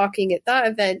way of talking at that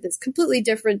event that's completely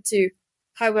different to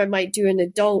how I might do an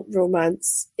adult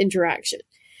romance interaction.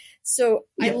 So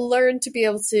I learned to be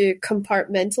able to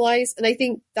compartmentalize. And I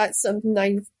think that's something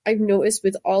I've noticed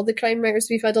with all the crime writers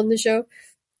we've had on the show,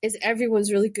 is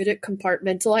everyone's really good at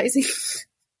compartmentalizing.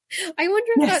 I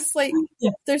wonder if that's like,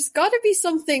 there's got to be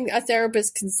something a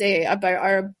therapist can say about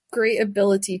our great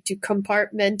ability to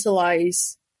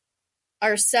compartmentalize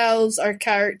ourselves, our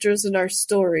characters, and our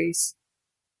stories.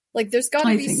 Like, there's got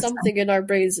to be something in our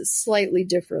brains that's slightly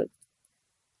different.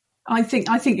 I think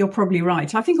you're probably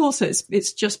right. I think also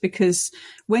it's just because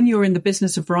when you're in the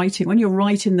business of writing, when you're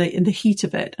right in the heat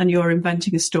of it and you're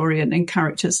inventing a story and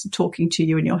characters talking to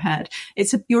you in your head,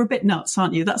 you're a bit nuts,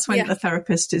 aren't you? That's when a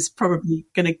therapist is probably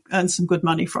going to earn some good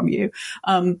money from you.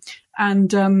 And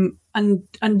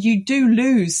you do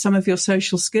lose some of your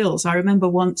social skills. I remember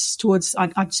once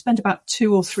I'd spent about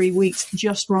 2 or 3 weeks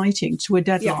just writing to a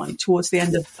deadline towards the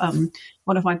end of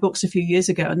one of my books a few years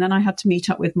ago. And then I had to meet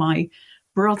up with my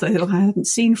brother who I hadn't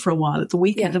seen for a while at the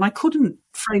weekend, and I couldn't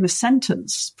frame a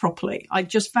sentence properly. I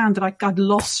just found that I'd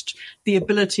lost the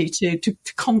ability to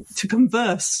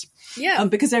converse. Yeah.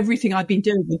 Because everything I've been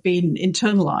doing had been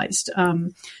internalized.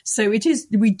 So we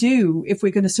do, if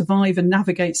we're going to survive and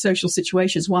navigate social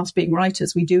situations whilst being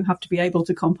writers, we do have to be able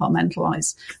to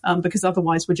compartmentalize, because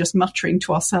otherwise we're just muttering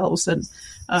to ourselves and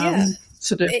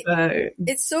sort of.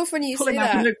 It's so funny you say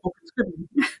that.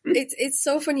 It's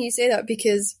so funny you say that,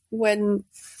 because when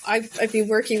I've been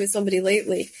working with somebody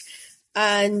lately,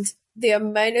 and the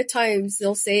amount of times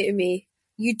they'll say to me,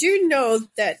 "You do know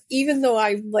that even though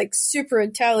I'm like super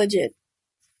intelligent,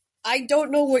 I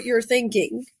don't know what you're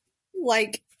thinking.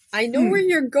 Like, I know where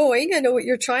you're going, I know what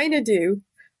you're trying to do,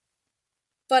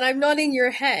 but I'm not in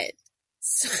your head.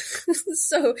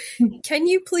 So can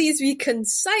you please be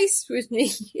concise with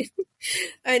me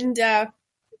and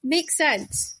make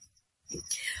sense?"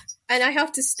 And I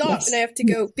have to stop and I have to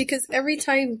go, because every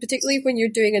time, particularly when you're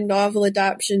doing a novel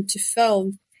adaptation to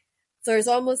film, there's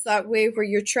almost that way where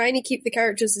you're trying to keep the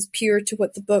characters as pure to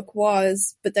what the book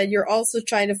was, but then you're also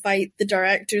trying to fight the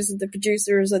directors and the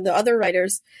producers and the other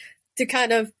writers to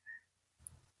kind of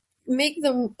make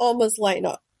them almost line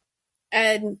up.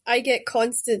 And I get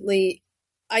accused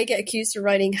of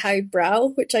writing highbrow,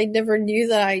 which I never knew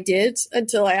that I did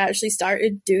until I actually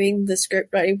started doing the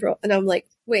script writing and I'm like,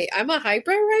 wait, I'm a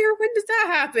highbrow writer? When did that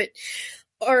happen?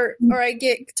 Or I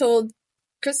get told,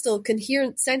 "Crystal,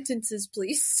 coherent sentences,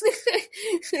 please."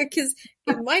 Because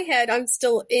in my head, I'm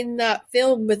still in that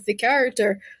film with the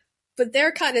character, but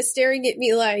they're kind of staring at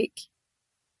me like,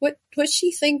 what's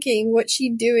she thinking? What's she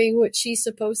doing? What's she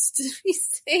supposed to be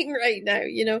saying right now?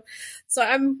 You know? So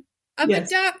I'm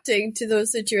adapting to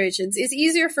those situations. It's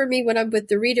easier for me when I'm with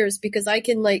the readers, because I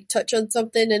can like touch on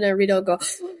something and a reader will go,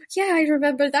 "Oh, yeah, I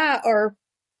remember that," or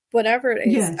whatever it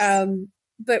is. Yes.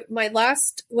 But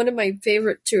one of my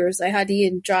favorite tours, I had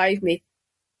Ian drive me.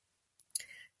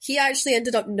 He actually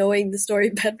ended up knowing the story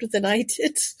better than I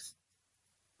did.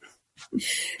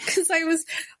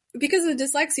 Because of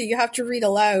dyslexia, you have to read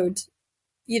aloud,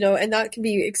 and that can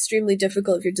be extremely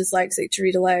difficult if you're dyslexic to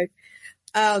read aloud.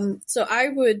 So I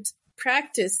would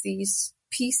practice these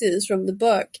pieces from the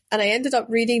book, and I ended up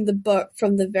reading the book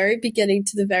from the very beginning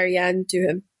to the very end to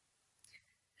him.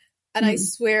 And I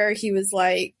swear he was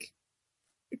like,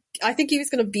 I think he was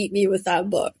going to beat me with that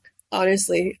book.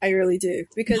 Honestly, I really do.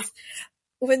 Because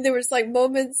when there was like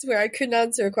moments where I couldn't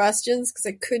answer questions because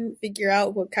I couldn't figure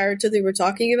out what character they were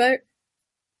talking about,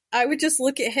 I would just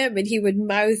look at him and he would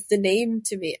mouth the name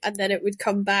to me, and then it would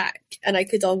come back and I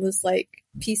could almost like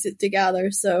piece it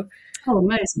together. So,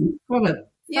 amazing! Well,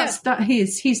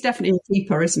 he's definitely a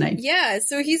keeper, isn't he? Yeah.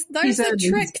 So there's a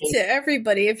trick to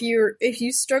everybody. If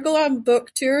you struggle on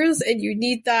book tours and you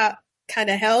need that kind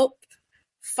of help,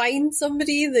 find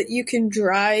somebody that you can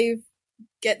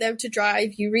get them to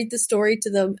drive, you read the story to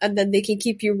them, and then they can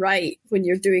keep you right when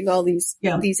you're doing all these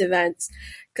events.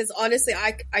 Because honestly,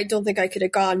 I don't think I could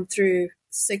have gone through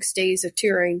 6 days of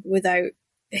touring without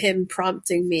him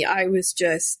prompting me. I was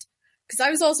just, because I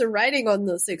was also writing on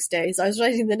those 6 days. I was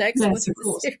writing the next one in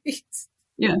the series.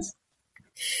 Yes.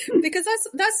 Because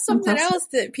that's something else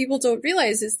that people don't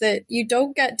realize, is that you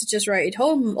don't get to just write at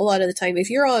home a lot of the time. If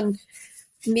you're on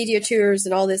media tours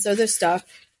and all this other stuff,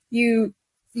 you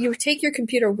take your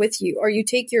computer with you, or you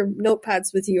take your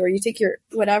notepads with you, or you take your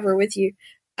whatever with you,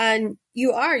 and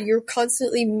you're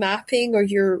constantly mapping, or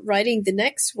you're writing the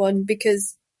next one,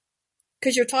 because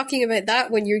you're talking about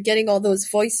that when you're getting all those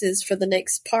voices for the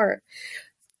next part.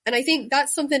 And I think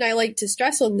that's something I like to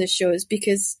stress on this show, is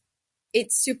because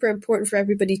it's super important for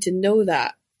everybody to know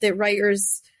that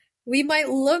writers, we might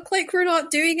look like we're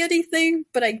not doing anything,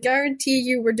 but I guarantee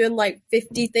you we're doing like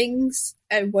 50 things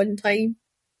at one time.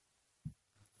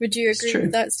 Would you agree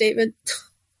with that statement?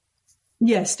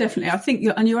 Yes, definitely. I think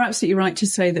you're absolutely right to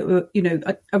say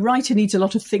that, a writer needs a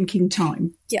lot of thinking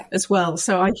time as well.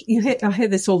 So I hear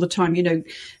this all the time,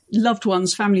 loved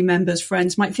ones, family members,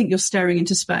 friends might think you're staring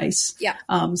into space. Yeah.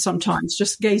 Sometimes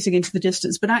just gazing into the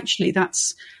distance, but actually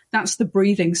that's the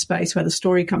breathing space where the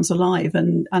story comes alive.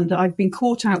 And I've been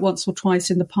caught out once or twice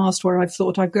in the past where I've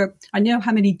thought I know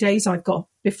how many days I've got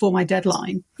before my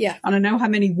deadline. Yeah. And I know how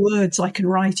many words I can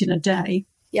write in a day.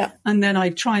 Yeah. And then I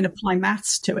try and apply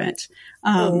maths to it.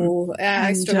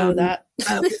 I struggle with that.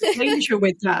 Danger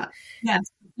with that. Yes.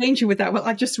 Danger with that. Well,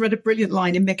 I just read a brilliant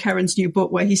line in Mick Herron's new book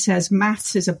where he says,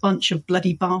 "Maths is a bunch of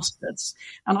bloody bastards."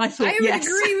 And I thought, I agree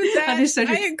with that.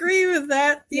 I agree with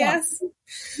that. Yes.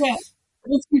 Yeah.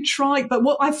 if you try, but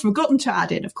what I've forgotten to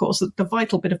add in, of course, the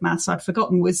vital bit of maths I'd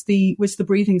forgotten was the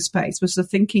breathing space, was the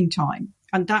thinking time.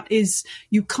 And that is,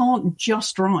 you can't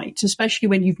just write, especially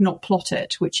when you've not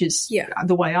plotted, which is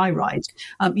the way I write.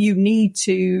 You need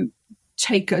to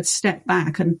take a step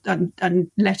back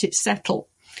and let it settle,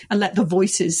 and let the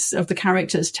voices of the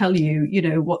characters tell you,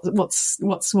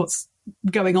 what's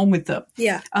going on with them.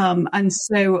 Yeah. And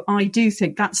so I do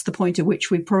think that's the point at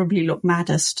which we probably look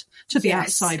maddest to the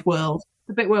outside world.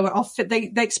 The bit where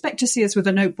they expect to see us with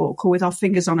a notebook or with our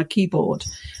fingers on a keyboard,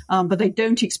 but they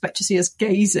don't expect to see us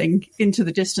gazing into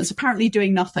the distance, apparently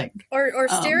doing nothing. Or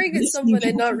staring at someone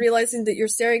and not realizing that you're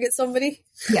staring at somebody.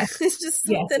 Yes. It's just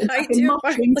something I do.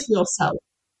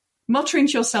 Muttering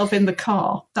to yourself in the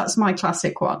car. That's my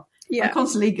classic one. Yeah. I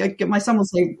constantly get my son will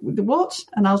say, "What?"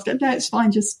 And I'll go, "No, it's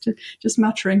fine, just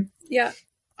muttering." Yeah.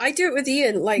 I do it with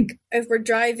Ian, like if we're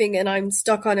driving and I'm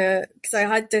stuck on because I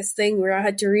had this thing where I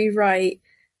had to rewrite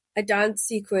a dance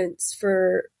sequence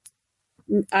for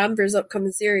Amber's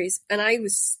upcoming series, and I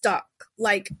was stuck.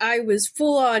 Like I was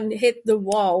full on hit the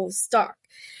wall, stuck.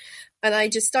 And I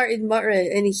just started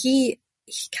muttering, and he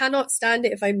cannot stand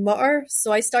it if I mutter,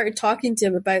 so I started talking to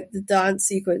him about the dance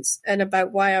sequence and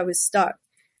about why I was stuck.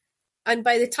 And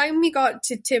by the time we got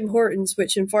to Tim Hortons,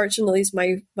 which unfortunately is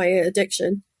my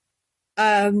addiction,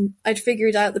 I'd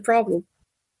figured out the problem.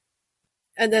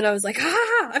 And then I was like,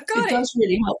 I've got it. It does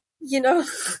really help.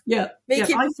 Yeah. Make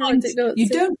it I find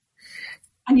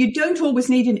you don't always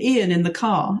need an Ian in the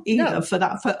car either for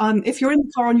that. If you're in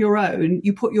the car on your own,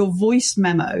 you put your voice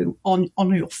memo on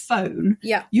your phone.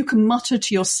 Yeah. You can mutter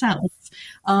to yourself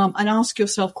and ask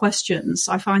yourself questions.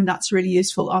 I find that's really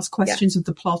useful. Ask questions of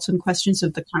the plot and questions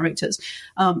of the characters.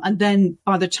 And then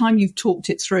by the time you've talked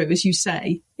it through, as you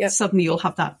say, suddenly you'll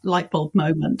have that light bulb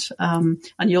moment. And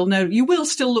you'll know you will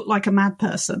still look like a mad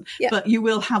person, but you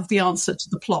will have the answer to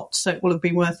the plot. So it will have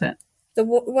been worth it.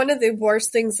 One of the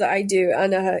worst things that I do,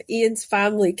 and Ian's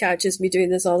family catches me doing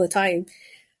this all the time,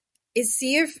 is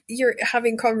see if you're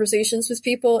having conversations with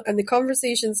people and the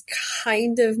conversation's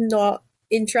kind of not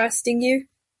interesting you,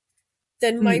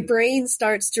 then my brain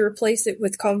starts to replace it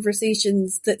with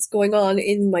conversations that's going on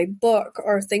in my book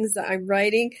or things that I'm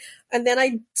writing, and then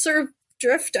I sort of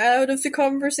drift out of the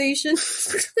conversation.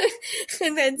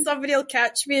 And then somebody will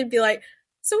catch me and be like,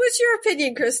 "So what's your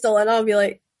opinion, Crystal?" And I'll be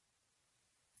like,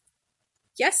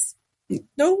 yes,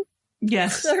 no,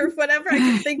 yes, or whatever I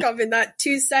can think of in that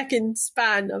 2-second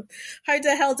span of how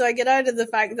the hell do I get out of the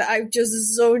fact that I've just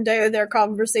zoned out of their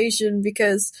conversation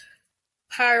because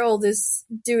Harold is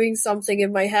doing something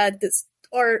in my head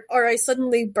or I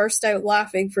suddenly burst out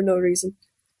laughing for no reason.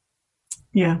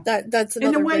 Yeah, that's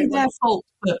another in a way their fault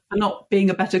for not being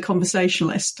a better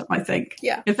conversationalist. I think.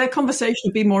 Yeah, if their conversation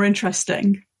would be more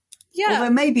interesting. Yeah. Although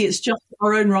maybe it's just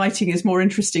our own writing is more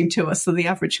interesting to us than the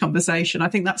average conversation. I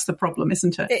think that's the problem,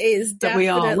 isn't it? It is, definitely.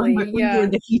 That we are. When we're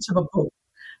in the heat of a book,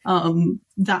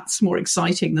 that's more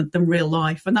exciting than real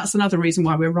life. And that's another reason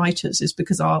why we're writers, is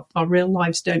because our real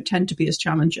lives don't tend to be as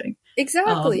challenging.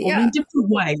 Exactly, in different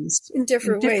ways. In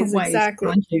different ways,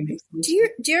 exactly. Do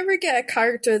you ever get a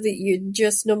character that you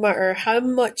just, no matter how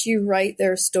much you write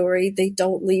their story, they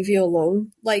don't leave you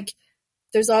alone? Like,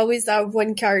 there's always that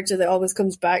one character that always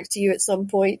comes back to you at some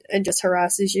point and just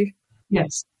harasses you.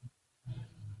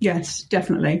 Yes,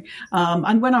 definitely.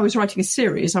 And when I was writing a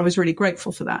series, I was really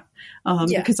grateful for that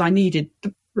because I needed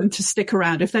them to stick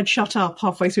around. If they'd shut up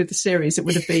halfway through the series, it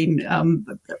would have been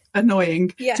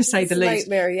annoying, to say the least.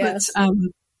 Nightmare, yes. But,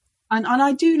 and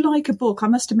I do like a book. I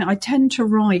must admit, I tend to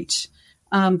write.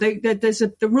 There's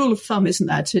the rule of thumb, isn't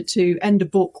there, to end a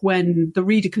book when the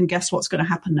reader can guess what's going to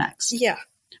happen next. Yeah.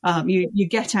 You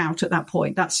get out at that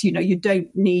point. That's, you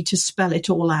don't need to spell it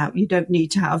all out. You don't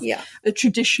need to have a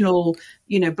traditional,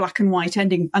 black and white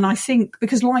ending. And I think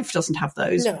because life doesn't have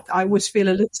those, I always feel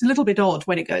it's a little bit odd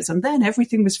when it goes, and then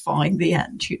everything was fine, the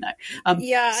end, I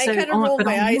kind of roll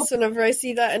my eyes whenever I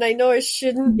see that, and I know I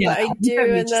shouldn't, but I do.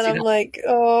 And then I'm like,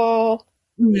 oh,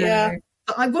 yeah.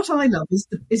 What I love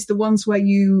is the ones where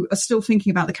you are still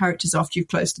thinking about the characters after you've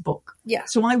closed the book. Yeah.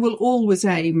 So I will always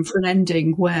aim for an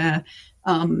ending where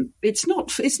it's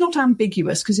not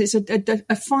ambiguous, because it's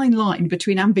a fine line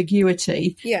between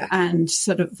ambiguity and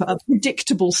sort of a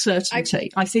predictable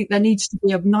certainty. I think there needs to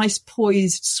be a nice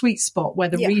poised sweet spot where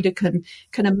the reader can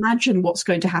imagine what's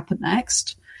going to happen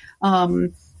next.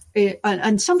 And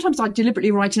sometimes I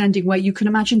deliberately write an ending where you can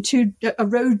imagine a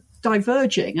road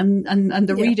diverging, and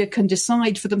the reader can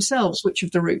decide for themselves which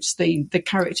of the routes the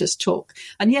characters took.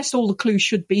 And yes, all the clues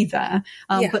should be there,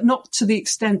 but not to the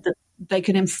extent that they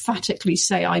can emphatically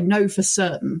say, I know for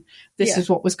certain this is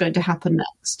what was going to happen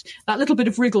next. That little bit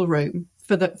of wriggle room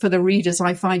for the readers,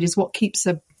 I find, is what keeps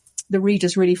the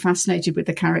readers really fascinated with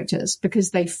the characters,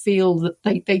 because they feel that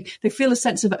they feel a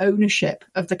sense of ownership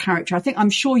of the character. I'm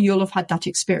sure you'll have had that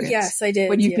experience. Yes, I did.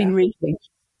 When you've been reading.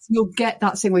 You'll get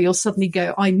that thing where you'll suddenly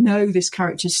go, I know this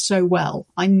character so well.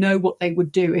 I know what they would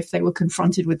do if they were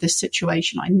confronted with this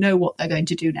situation. I know what they're going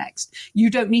to do next. You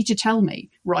don't need to tell me,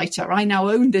 writer. I now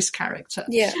own this character.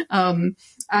 Yeah. And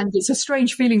it's a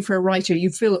strange feeling for a writer. You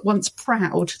feel at once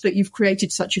proud that you've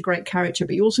created such a great character,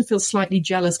 but you also feel slightly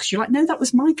jealous because you're like, no, that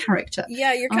was my character.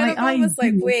 Yeah, you're kind of almost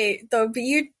like, wait, though, but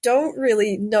you don't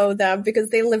really know them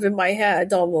because they live in my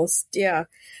head almost. Yeah.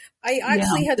 I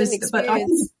actually had an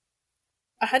experience.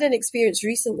 I had an experience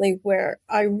recently where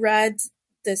I read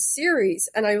the series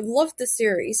and I loved the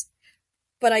series,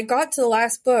 but I got to the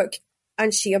last book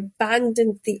and she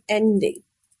abandoned the ending.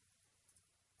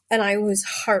 And I was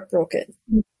heartbroken.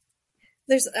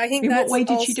 I think in that's what way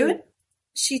did also, she do it?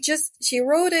 She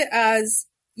wrote it as,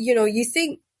 you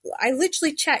think, I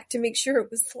literally checked to make sure it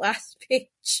was the last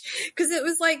page because it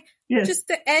was like just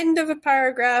the end of a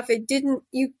paragraph.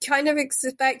 You kind of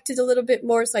expected a little bit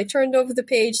more. So I turned over the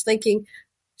page thinking,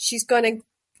 she's gonna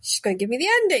give me the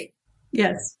ending.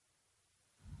 Yes.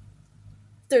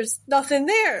 There's nothing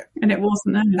there. And it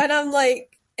wasn't there. And I'm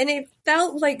like, and it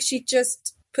felt like she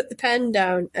just put the pen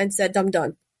down and said, I'm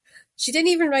done. She didn't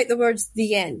even write the words,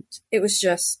 the end. It was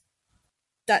just,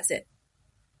 that's it.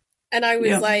 And I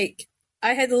was like,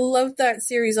 I had loved that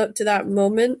series up to that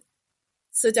moment.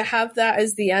 So to have that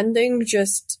as the ending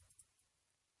just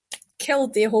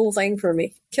killed the whole thing for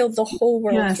me. Killed the whole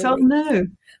world for me. No.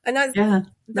 And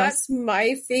that's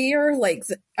my fear. Like,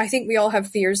 I think we all have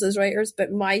fears as writers,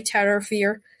 but my terror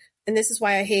fear, and this is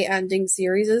why I hate ending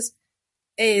series,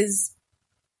 is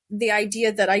the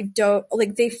idea that I don't,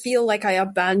 like, they feel like I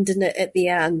abandon it at the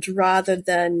end rather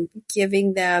than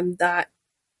giving them that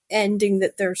ending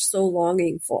that they're so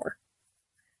longing for.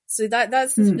 So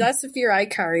that's the fear I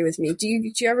carry with me. Do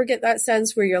you ever get that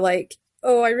sense where you're like,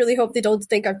 oh, I really hope they don't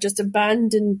think I've just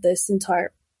abandoned this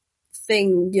entire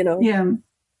thing, Yeah.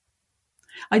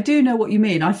 I do know what you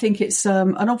mean. I think it's,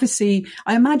 and obviously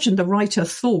I imagine the writer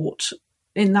thought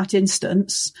in that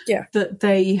instance that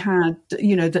they had,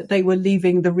 that they were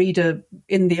leaving the reader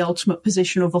in the ultimate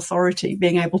position of authority,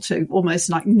 being able to almost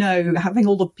like know, having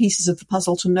all the pieces of the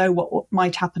puzzle to know what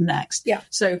might happen next. Yeah.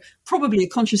 So probably a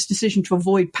conscious decision to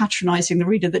avoid patronizing the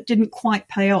reader that didn't quite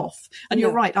pay off. And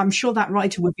you're right. I'm sure that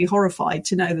writer would be horrified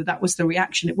to know that was the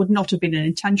reaction. It would not have been an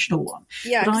intentional one.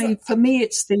 Yeah. But for me,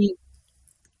 it's the,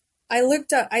 I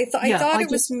looked up, I thought it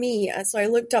was me. So I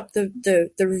looked up the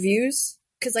reviews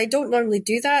because I don't normally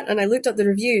do that. And I looked up the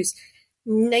reviews.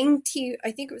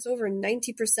 I think it was over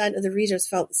 90% of the readers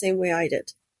felt the same way I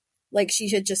did. Like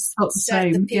she had just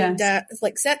set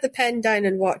the pen down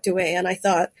and walked away. And I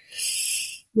thought,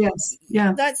 that's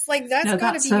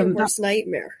gotta be your worst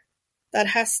nightmare. That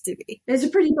has to be. It's a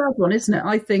pretty bad one, isn't it?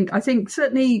 I think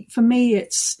certainly for me,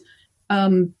 it's,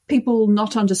 people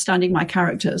not understanding my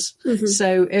characters. Mm-hmm.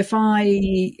 So if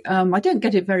I don't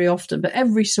get it very often, but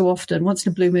every so often, once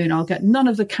in a blue moon, I'll get none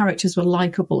of the characters were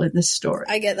likable in this story.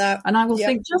 I get that. And I will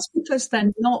think just because they're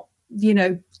not,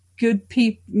 good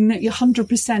people,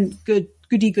 100%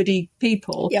 goody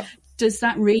people, does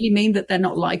that really mean that they're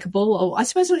not likable? Or I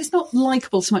suppose it's not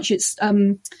likable so much, it's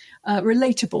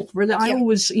relatable. I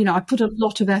always, I put a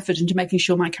lot of effort into making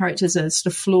sure my characters are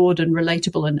sort of flawed and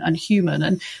relatable and human.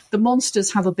 And the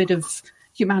monsters have a bit of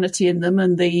humanity in them,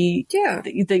 and the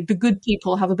good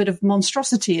people have a bit of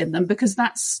monstrosity in them, because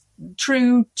that's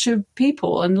true to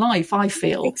people and life, I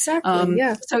feel. Exactly.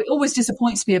 So it always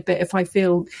disappoints me a bit if I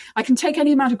feel I can take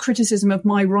any amount of criticism of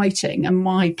my writing and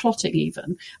my plotting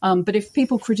even. But if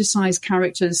people criticize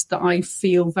characters that I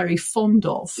feel very fond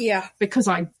of, because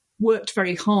I worked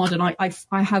very hard and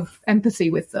I have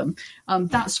empathy with them,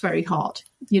 that's very hard,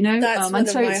 That's one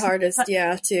of my hardest,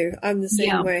 too. I'm the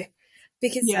same way.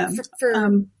 Because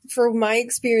for my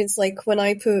experience, like when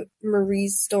I put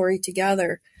Marie's story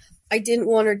together, I didn't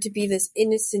want her to be this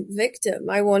innocent victim.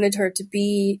 I wanted her to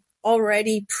be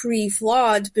already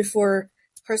pre-flawed before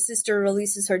her sister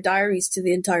releases her diaries to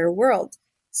the entire world.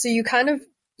 So you've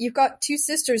got two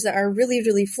sisters that are really,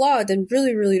 really flawed and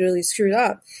really, really, really screwed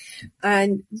up.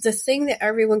 And the thing that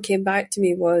everyone came back to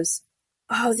me was,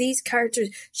 oh, these characters,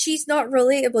 she's not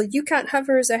relatable. You can't have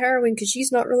her as a heroine because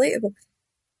she's not relatable.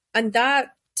 And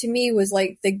that, to me, was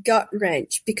like the gut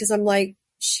wrench, because I'm like,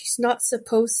 she's not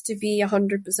supposed to be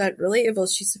 100% relatable.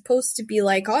 She's supposed to be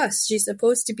like us. She's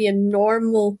supposed to be a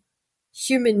normal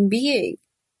human being.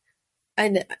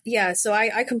 And so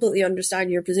I completely understand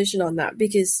your position on that,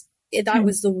 because that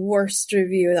was the worst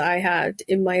review that I had,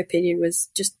 in my opinion, was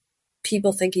just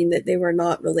people thinking that they were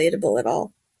not relatable at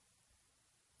all.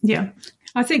 Yeah,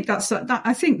 I think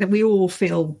I think that we all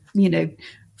feel,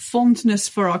 fondness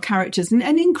for our characters, and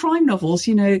in crime novels,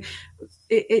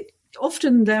 it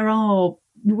often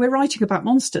we're writing about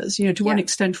monsters, to one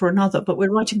extent or another, but we're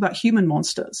writing about human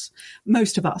monsters.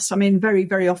 Most of us. I mean, very,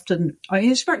 very often,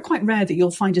 it's quite rare that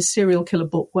you'll find a serial killer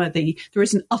book where there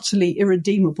is an utterly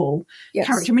irredeemable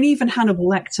character. I mean, even Hannibal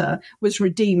Lecter was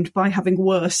redeemed by having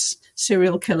worse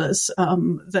serial killers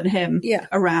than him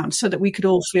around, so that we could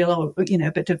all feel,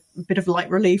 a bit of light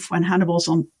relief when Hannibal's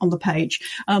on the page.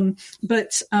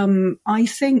 But I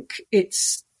think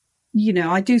it's,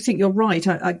 I do think you're right.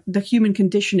 The human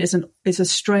condition is a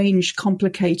strange,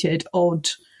 complicated, odd,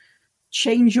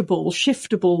 changeable,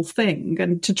 shiftable thing,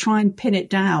 and to try and pin it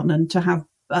down and to have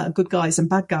good guys and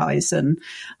bad guys and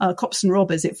cops and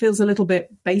robbers, it feels a little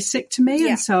bit basic to me,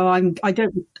 and so I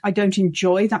don't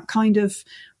enjoy that kind of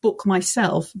book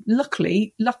myself.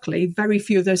 Luckily, very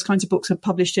few of those kinds of books are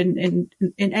published in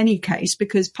any case,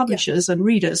 because publishers and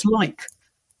readers like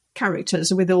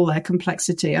characters with all their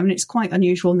complexity. I mean, it's quite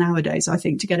unusual nowadays, I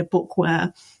think, to get a book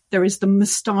where there is the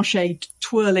moustache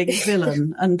twirling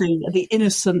villain and the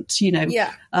innocent, too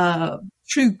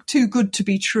good to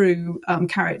be true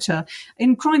character.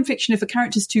 In crime fiction, if a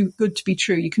character's too good to be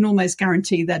true, you can almost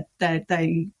guarantee that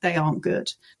they aren't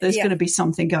good. There's going to be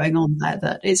something going on there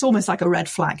that it's almost like a red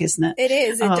flag, isn't it? It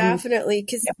is. It definitely,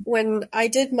 because when I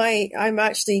did I'm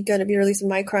actually going to be releasing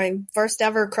my first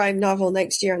ever crime novel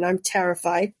next year, and I'm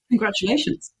terrified.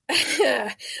 Congratulations.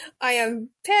 I am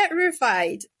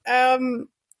petrified.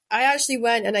 I actually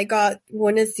went and I got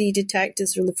one of the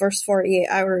detectives from the first 48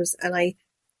 hours, and I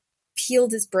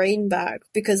peeled his brain back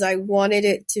because I wanted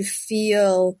it to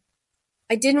feel,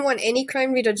 I didn't want any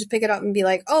crime reader to pick it up and be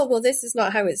like, oh, well, this is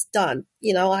not how it's done.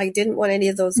 I didn't want any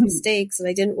of those mistakes, and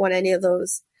I didn't want any of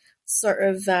those sort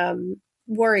of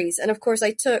worries. And of course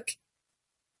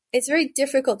it's very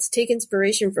difficult to take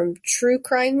inspiration from true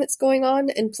crime that's going on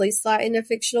and place that in a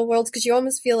fictional world, because you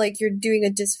almost feel like you're doing a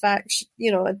disservice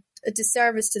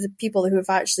to the people who have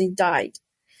actually died.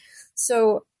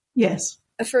 So yes,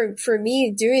 for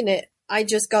me doing it, I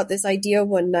just got this idea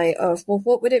one night of, well,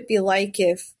 what would it be like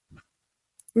if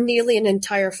nearly an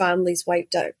entire family's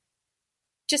wiped out?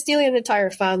 Just nearly an entire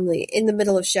family in the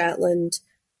middle of Shetland,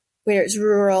 where it's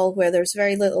rural, where there's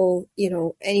very little,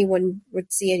 anyone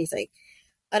would see anything.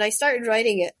 And I started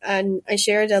writing it, and I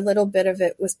shared a little bit of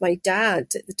it with my dad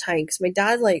at the time, because my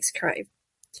dad likes crime.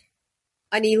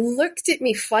 And he looked at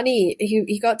me funny.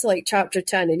 He got to like chapter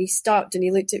 10 and he stopped and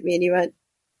he looked at me and he went,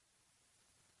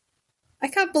 I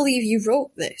can't believe you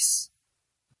wrote this.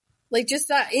 Like, just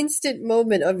that instant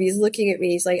moment of he's looking at me.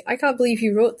 He's like, I can't believe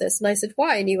you wrote this. And I said,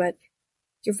 why? And he went,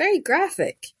 you're very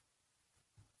graphic.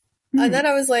 And then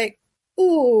I was like,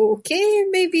 oh, okay,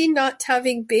 maybe not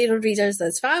having beta readers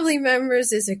as family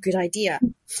members is a good idea.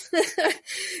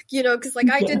 Because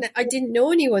like I didn't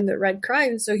know anyone that read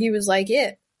crime, so he was like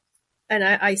it. And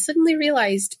I suddenly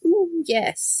realized, ooh,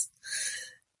 yes,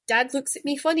 Dad looks at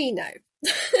me funny now.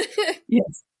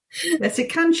 Yes. Yes, it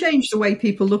can change the way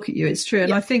people look at you. It's true.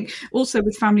 And I think also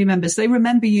with family members, they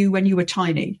remember you when you were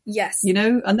tiny. Yes.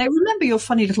 And they remember your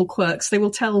funny little quirks. They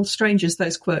will tell strangers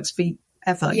those quirks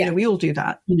forever. Yeah. We all do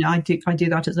that. I do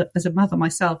that as a mother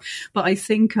myself. But I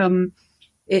think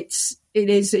it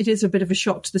is a bit of a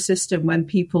shock to the system when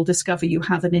people discover you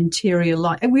have an interior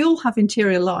life. And we all have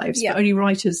interior lives, but only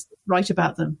writers write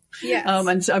about them,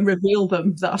 and reveal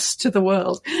them thus to the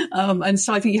world. And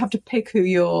so I think you have to pick who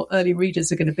your early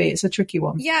readers are going to be. It's a tricky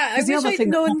one. Yeah, I wish I'd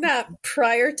known that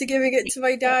prior to giving it to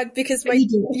my dad, because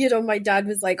my dad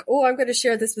was like, oh, I'm going to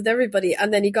share this with everybody.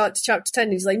 And then he got to chapter 10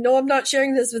 and he's like, no, I'm not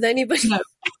sharing this with anybody. No.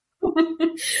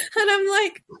 And I'm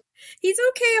like, he's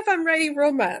okay if I'm writing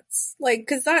romance,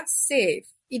 because that's safe.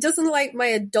 He doesn't like my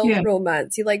adult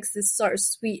romance. He likes this sort of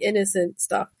sweet, innocent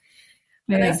stuff.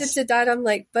 And I said to Dad, I'm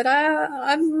like, but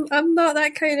I'm not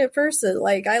that kind of person.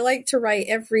 Like, I like to write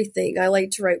everything. I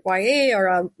like to write YA, or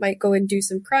I might go and do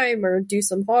some crime or do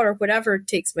some horror, whatever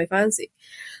takes my fancy.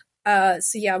 So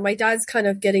yeah, my dad's kind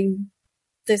of getting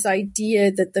this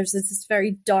idea that there's this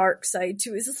very dark side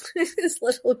to his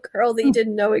little girl that he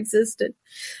didn't know existed,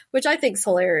 which I think's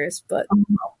hilarious, but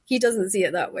he doesn't see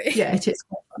it that way. Yeah, it is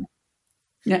quite funny.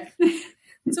 Yeah.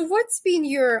 So what's been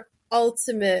your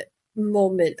ultimate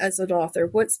moment as an author?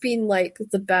 What's been like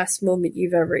the best moment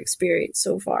you've ever experienced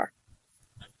so far?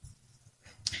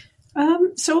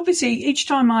 So obviously each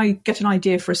time I get an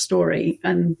idea for a story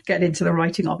and get into the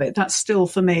writing of it, that's still,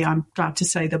 for me, I'm glad to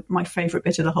say, that my favourite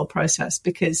bit of the whole process,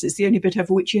 because it's the only bit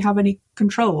over which you have any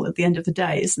control at the end of the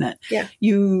day, isn't it? Yeah.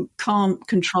 You can't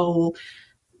control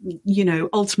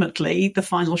ultimately the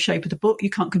final shape of the book. You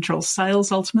can't control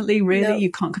sales ultimately, really. No.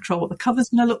 You can't control what the cover's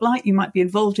going to look like. You might be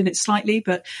involved in it slightly,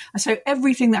 but so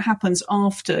everything that happens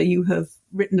after you have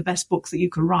written the best book that you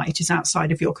can write is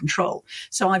outside of your control.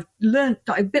 So I've learned,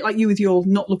 a bit like you with your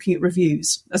not looking at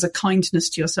reviews as a kindness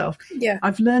to yourself. Yeah.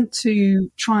 I've learned to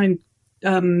try and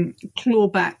claw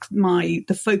back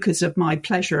the focus of my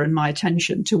pleasure and my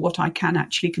attention to what I can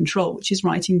actually control, which is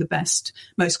writing the best,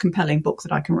 most compelling book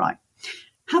that I can write.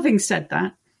 Having said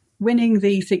that, winning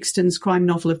the Theakston's Crime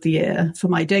Novel of the Year for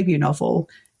my debut novel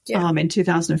in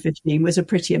 2015 was a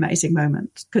pretty amazing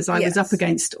moment, because I was up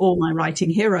against all my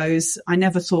writing heroes. I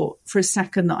never thought for a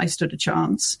second that I stood a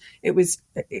chance. It was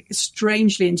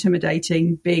strangely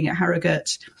intimidating being at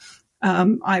Harrogate.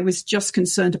 I was just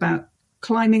concerned about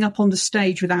climbing up on the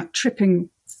stage without tripping,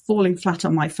 falling flat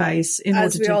on my face in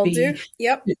As order we to all be, do.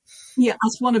 Yep. Yeah,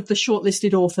 as one of the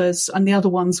shortlisted authors, and the other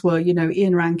ones were,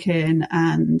 Ian Rankin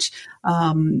and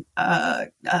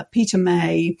Peter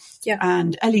May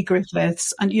and Ellie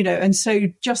Griffiths, and so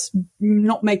just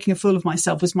not making a fool of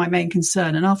myself was my main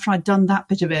concern. And after I'd done that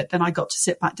bit of it, then I got to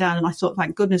sit back down, and I thought,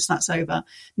 thank goodness that's over.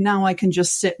 Now I can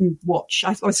just sit and watch.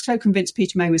 I was so convinced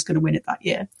Peter May was going to win it that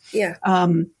year. Yeah.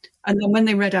 And then when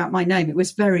they read out my name, it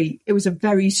was a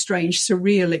very strange,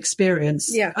 surreal experience.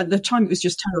 Yeah. At the time, it was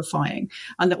just terrifying.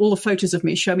 And all the photos of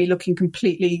me show me looking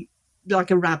completely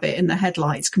like a rabbit in the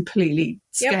headlights, completely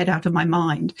scared out of my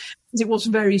mind. It was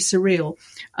very surreal.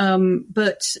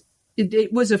 But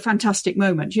it was a fantastic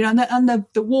moment, and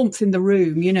the warmth in the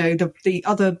room, the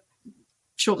other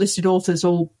shortlisted authors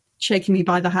all shaking me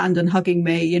by the hand and hugging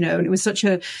me, and it was such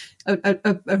a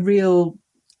real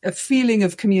feeling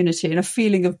of community and a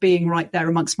feeling of being right there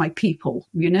amongst my people,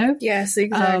 Yes,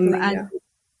 exactly.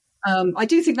 I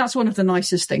do think that's one of the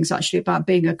nicest things actually about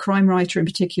being a crime writer in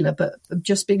particular, but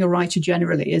just being a writer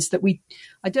generally, is that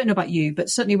I don't know about you, but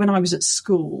certainly when I was at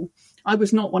school, I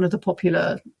was not one of the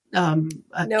popular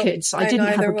kids. I didn't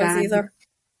have a gang. Either.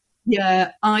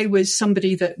 Yeah, I was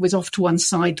somebody that was off to one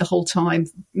side the whole time,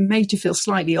 made to feel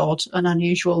slightly odd and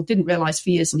unusual, didn't realise for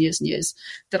years and years and years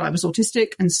that I was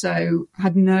autistic, and so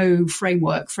had no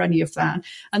framework for any of that.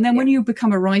 And then when you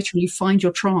become a writer and you find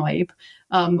your tribe,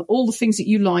 all the things that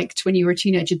you liked when you were a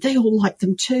teenager, they all like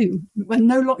them too. When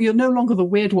you're no longer the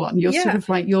weird one. You're sort of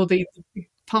like, you're the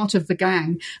part of the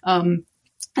gang. And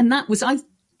I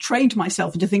trained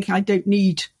myself into thinking I don't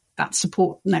need that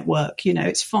support network.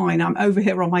 It's fine. I'm over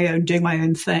here on my own doing my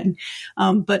own thing.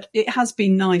 But it has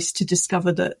been nice to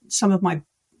discover that some of my,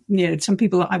 some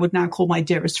people that I would now call my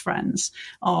dearest friends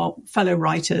are fellow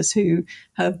writers who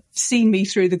have seen me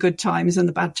through the good times and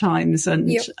the bad times.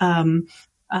 And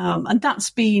that's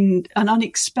been an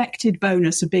unexpected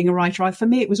bonus of being a writer. For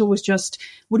me, it was always just,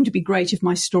 wouldn't it be great if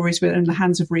my stories were in the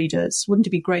hands of readers? Wouldn't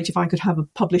it be great if I could have a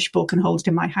published book and hold it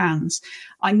in my hands?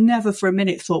 I never for a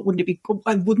minute thought,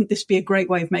 wouldn't this be a great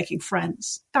way of making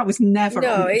friends? That was never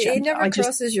on the agenda. It never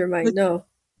crosses your mind, no.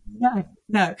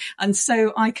 No. And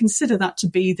so I consider that to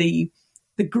be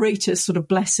the greatest sort of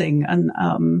blessing and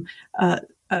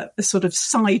a sort of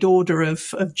side order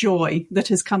of joy that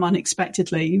has come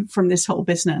unexpectedly from this whole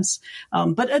business.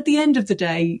 But at the end of the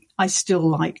day, I still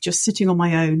like just sitting on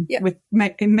my own with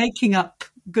making up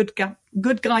good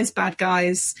guys, bad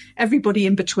guys, everybody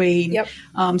in between,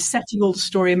 setting all the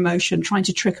story in motion, trying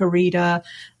to trick a reader,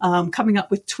 coming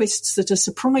up with twists that are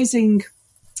surprising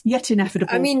yet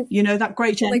inevitable. I mean, that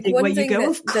great ending where you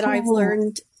go, that I've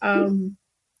learned,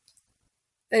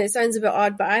 and it sounds a bit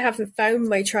odd, but I haven't found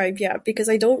my tribe yet, because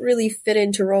I don't really fit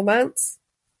into romance,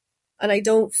 and I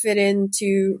don't fit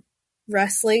into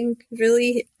wrestling,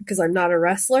 really, because I'm not a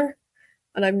wrestler,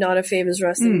 and I'm not a famous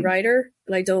wrestling writer,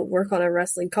 and I don't work on a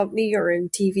wrestling company or in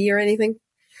TV or anything.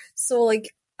 So,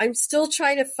 I'm still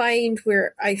trying to find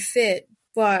where I fit,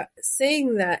 but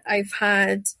saying that, I've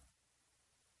had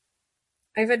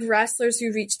wrestlers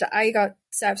who reached I got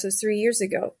sepsis 3 years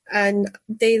ago, and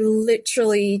they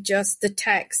literally just the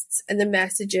texts and the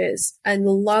messages and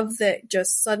the love that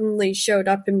just suddenly showed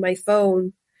up in my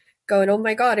phone going, oh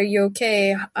my God, are you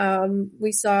okay?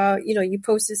 We saw, you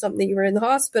posted something, you were in the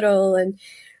hospital, and,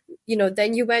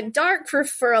 then you went dark for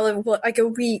a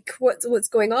week. What's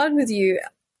going on with you?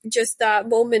 Just that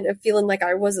moment of feeling like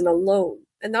I wasn't alone.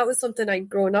 And that was something I'd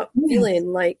grown up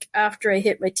feeling like after I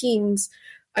hit my teens.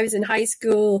 I was in high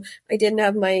school. I didn't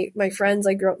have my friends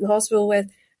I grew up in the hospital with.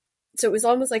 So it was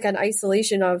almost like an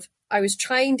isolation of, I was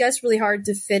trying desperately hard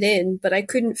to fit in, but I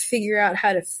couldn't figure out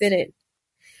how to fit in.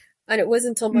 And it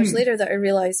wasn't until much later that I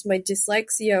realized my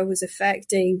dyslexia was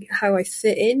affecting how I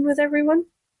fit in with everyone.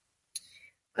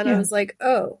 And I was like,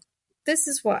 oh, this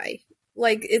is why.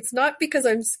 It's not because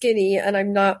I'm skinny and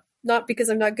I'm not not because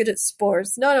I'm not good at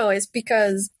sports. No, it's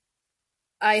because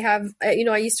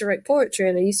I used to write poetry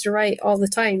and I used to write all the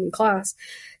time in class.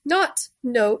 Not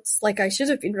notes like I should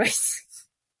have been writing,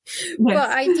 but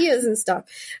Yes. ideas and stuff.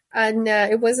 And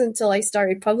it wasn't until I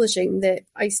started publishing that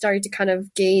I started to kind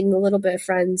of gain a little bit of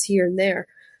friends here and there.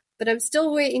 But I'm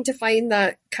still waiting to find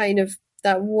that kind of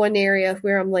that one area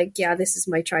where I'm like, yeah, this is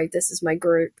my tribe, this is my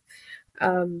group.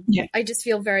 Yeah. I just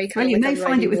feel very Well, kind of you like may I'm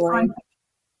find it riding the with line. crime.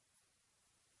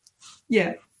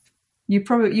 Yeah.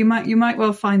 You might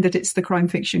well find that it's the crime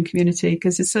fiction community,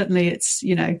 because it's that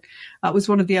was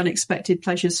one of the unexpected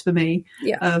pleasures for me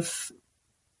Yeah. of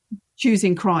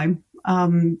choosing crime,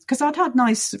 because I'd had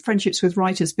nice friendships with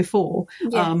writers before,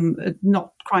 Yeah.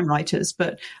 not crime writers,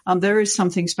 but there is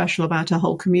something special about a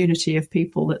whole community of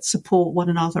people that support one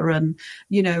another and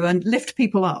and lift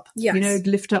people up. Yes.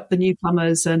 Lift up the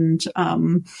newcomers and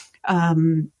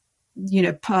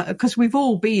because we've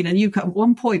all been a newcomer. At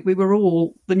one point, we were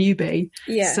all the newbie.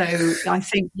 Yeah. So I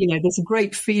think, there's a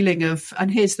great feeling of, and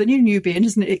here's the new newbie, and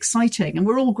isn't it exciting? And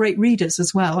we're all great readers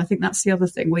as well. I think that's the other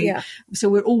thing. So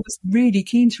we're always really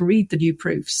keen to read the new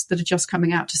proofs that are just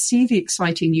coming out, to see the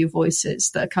exciting new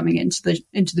voices that are coming into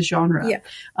the genre. Yeah.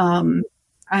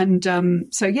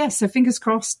 So fingers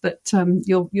crossed that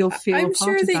you'll feel I'm a part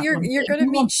sure of that that you're one. going to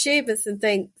meet Seamus and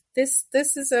think this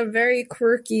is a very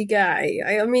quirky guy.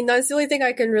 I mean, that's the only thing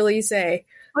I can really say.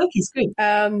 I think he's good.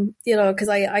 Because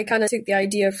I kind of took the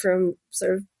idea from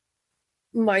sort of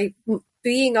my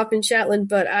being up in Shetland,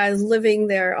 but as living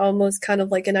there almost kind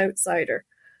of like an outsider.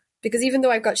 Because even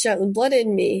though I've got Shetland blood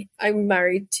in me, I'm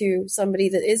married to somebody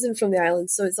that isn't from the island.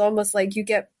 So it's almost like you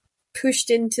get pushed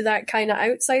into that kind of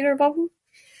outsider bubble.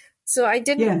 So I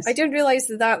didn't realize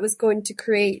that was going to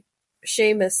create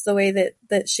Seamus the way that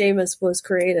Seamus was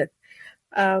created.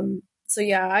 I'll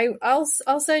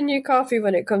send you coffee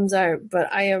when it comes out,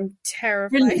 but I am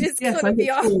terrified Brilliant. it's going to be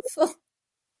awful.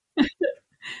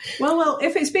 Well,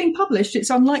 if it's being published, it's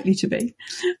unlikely to be,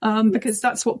 because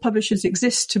that's what publishers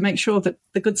exist to make sure that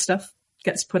the good stuff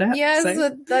gets put out. Yes,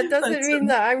 but that doesn't mean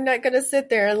that I'm not going to sit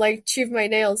there and chew my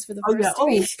nails for the first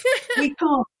week. We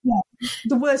can't. Yeah.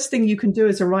 The worst thing you can do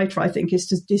as a writer, I think, is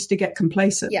to get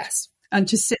complacent. Yes. And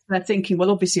to sit there thinking,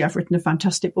 well, obviously I've written a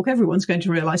fantastic book. Everyone's going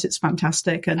to realize it's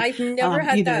fantastic. And I've never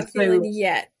had that feeling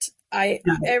yet.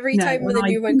 Every time when the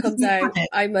new one comes out,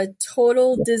 I'm a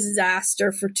total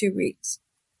disaster for 2 weeks.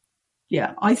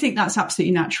 Yeah, I think that's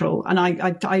absolutely natural. And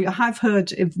I have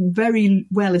heard very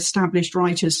well-established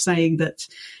writers saying that,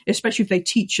 especially if they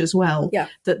teach as well,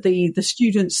 that the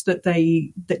students that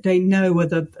they know are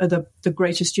the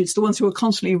greatest students, the ones who are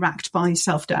constantly racked by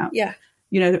self-doubt. Yeah.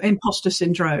 Imposter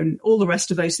syndrome, all the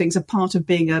rest of those things are part of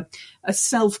being a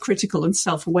self-critical and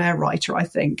self-aware writer, I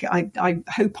think. I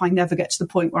hope I never get to the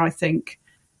point where I think,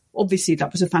 obviously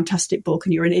that was a fantastic book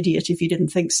and you're an idiot if you didn't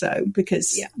think so,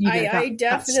 because I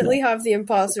definitely have the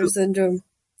imposter syndrome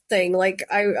thing.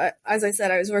 As I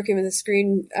said, I was working with a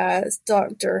script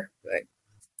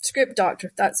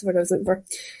doctor, that's what I was looking for.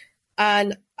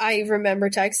 And I remember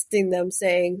texting them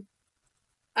saying,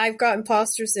 I've got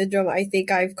imposter syndrome. I think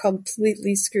I've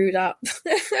completely screwed up.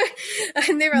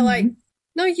 And they were like,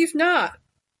 no, you've not.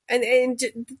 And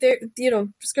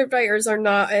script writers are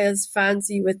not as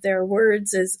fancy with their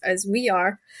words as we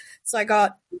are. So I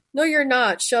got, no, you're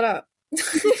not. Shut up.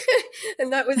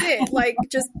 And that was it.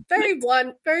 Just very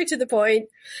blunt, very to the point.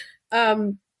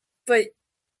 But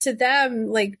to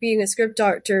them, being a script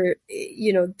doctor,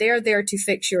 they're there to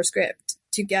fix your script,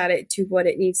 to get it to what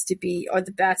it needs to be, or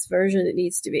the best version it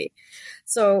needs to be.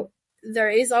 So there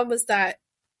is almost that.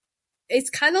 It's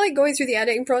kind of like going through the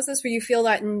editing process where you feel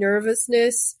that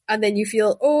nervousness and then you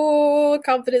feel,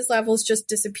 confidence levels just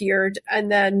disappeared.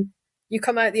 And then you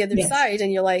come out the other side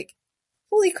and you're like,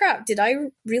 holy crap, did I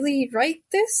really write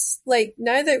this?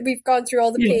 Now that we've gone through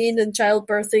all the pain and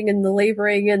childbirthing and the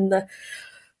laboring and the,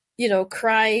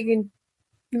 crying in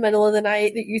the middle of the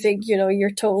night that you think,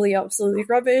 you're totally absolutely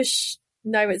rubbish.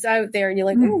 Now it's out there and you're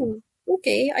like, oh,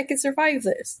 okay, I can survive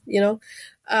this,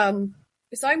 So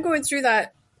I'm going through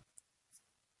that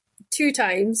 2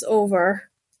 times over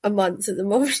a month at the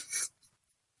moment,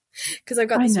 because I've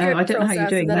got the script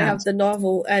process and then I have the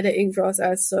novel editing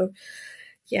process. So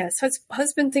yes,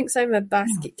 husband thinks I'm a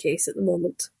basket case at the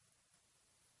moment.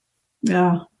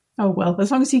 Yeah. Oh well,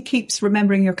 as long as he keeps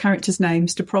remembering your characters'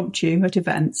 names to prompt you at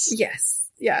events. Yes.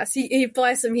 He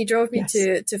bless him. He drove me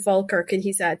to Falkirk and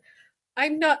he said,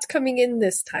 I'm not coming in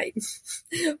this time,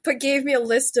 but gave me a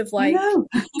list of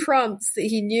prompts that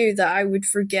he knew that I would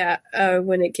forget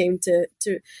when it came to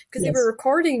because they were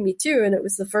recording me too, and it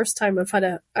was the first time I've had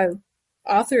a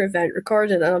author event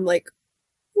recorded, and I'm like,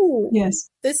 ooh,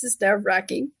 this is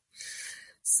nerve-wracking.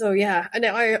 So yeah, and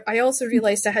I also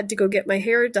realized I had to go get my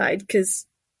hair dyed because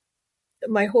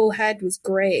my whole head was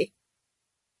grey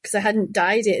because I hadn't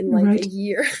dyed it in like a Right.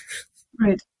 year.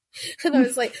 Right. And I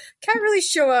was like, can't really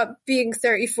show up being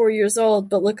 34 years old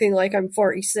but looking like I'm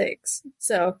 46.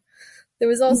 So there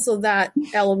was also that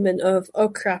element of, oh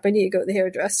crap, I need to go to the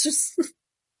hairdressers.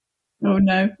 Oh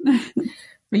no.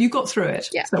 Well, you got through it.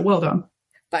 Yeah. So well done.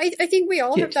 But I think we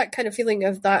all have that kind of feeling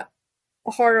of that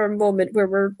horror moment where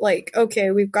we're like,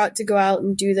 okay, we've got to go out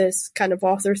and do this kind of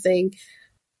author thing.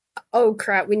 Oh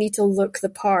crap, we need to look the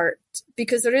part.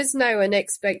 Because there is now an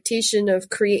expectation of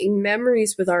creating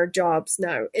memories with our jobs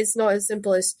now. It's not as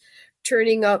simple as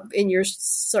turning up in your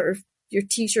sort of your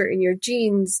t-shirt and your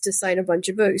jeans to sign a bunch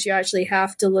of books. You actually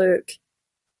have to look,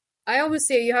 I always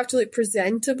say you have to look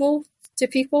presentable to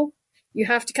people. You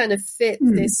have to kind of fit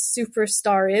this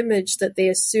superstar image that they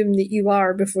assume that you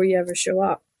are before you ever show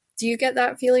up. Do you get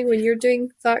that feeling when you're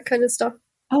doing that kind of stuff?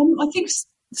 I think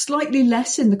slightly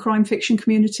less in the crime fiction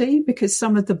community, because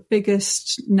some of the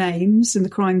biggest names in the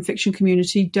crime fiction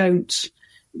community don't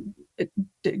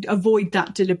avoid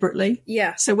that deliberately.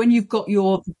 Yeah. So when you've got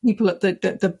your people at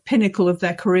the pinnacle of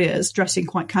their careers dressing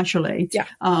quite casually,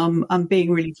 and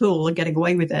being really cool and getting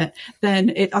away with it,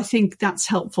 then I think that's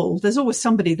helpful. There's always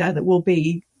somebody there that will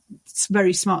be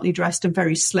very smartly dressed and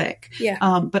very slick. Yeah.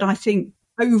 But I think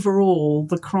overall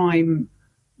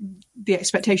the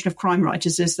expectation of crime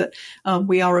writers is that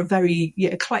we are a very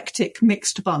eclectic,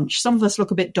 mixed bunch. Some of us look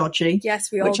a bit dodgy,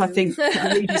 yes, we all which do. I think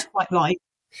readers quite like.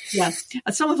 Yeah,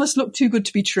 and some of us look too good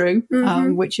to be true,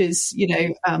 which is,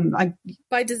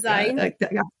 by design, half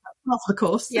the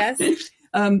course. Yes.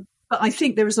 But I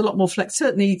think there is a lot more flex.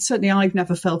 Certainly, I've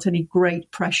never felt any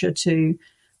great pressure to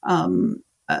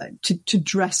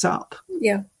dress up.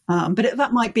 Yeah. But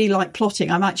that might be like plotting.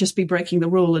 I might just be breaking the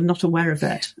rule and not aware of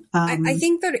it. I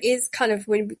think there is kind of,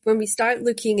 when we start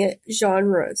looking at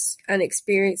genres and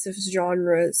experience of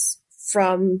genres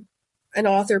from an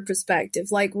author perspective,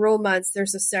 like romance,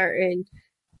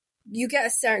 you get a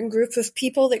certain group of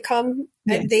people that come,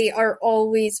 and they are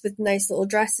always with nice little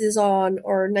dresses on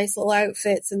or nice little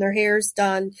outfits and their hair's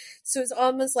done. So it's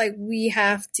almost like we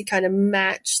have to kind of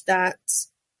match that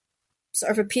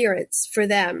sort of appearance for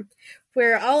them.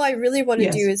 Where all I really want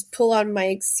to do is pull on my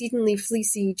exceedingly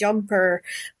fleecy jumper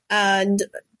and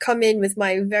come in with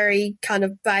my very kind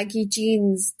of baggy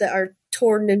jeans that are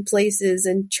torn in places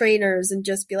and trainers and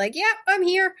just be like, yeah, I'm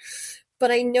here.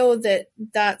 But I know that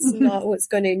that's not what's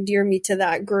going to endear me to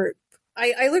that group.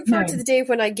 I look forward to the day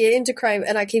when I get into crime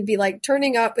and I can be like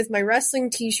turning up with my wrestling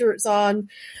t-shirts on,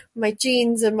 my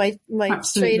jeans and my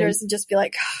trainers, and just be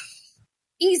like,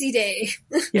 easy day,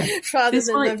 rather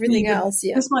than everything else.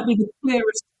 Yeah, this might be the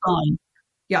clearest sign.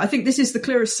 Yeah, I think this is the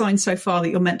clearest sign so far that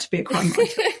you're meant to be a crime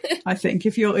writer. I think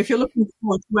if you're looking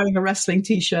forward to wearing a wrestling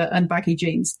t-shirt and baggy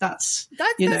jeans, that's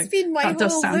been my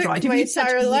whole look right. my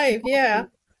entire life.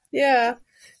 Yeah.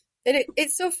 And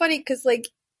it's so funny because like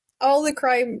all the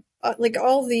crime,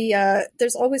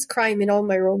 there's always crime in all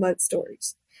my romance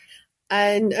stories.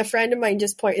 And a friend of mine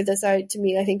just pointed this out to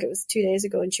me, I think it was 2 days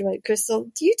ago, and she went, Crystal,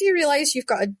 do you realize you've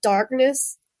got a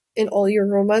darkness in all your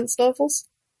romance novels?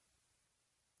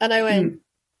 And I went,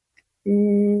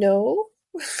 no.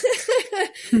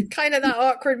 Kind of that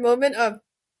awkward moment of,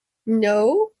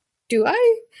 no, do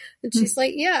I? And she's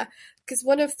like, yeah, because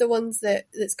one of the ones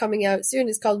that's coming out soon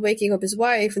is called Waking Up His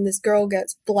Wife, and this girl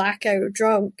gets blackout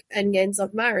drunk and ends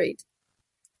up married.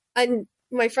 And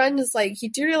my friend was like, you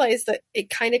do realize that it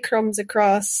kind of comes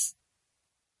across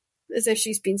as if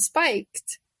she's been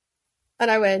spiked? And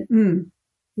I went,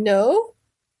 no,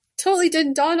 totally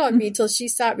didn't dawn on me till she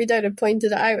sat me down and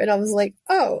pointed it out. And I was like,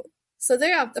 oh, so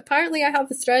there, apparently I have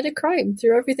a thread of crime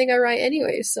through everything I write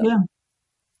anyway. So yeah.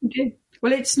 Okay.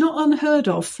 Well, it's not unheard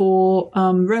of for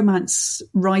romance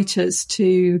writers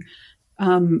to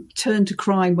turn to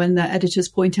crime when their editors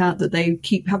point out that they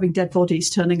keep having dead bodies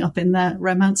turning up in their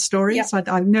romance stories. Yeah.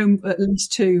 I've known at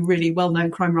least 2 really well-known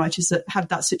crime writers that had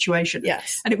that situation.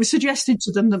 Yes. And it was suggested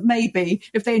to them that maybe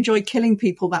if they enjoy killing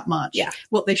people that much,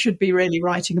 what they should be really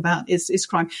writing about is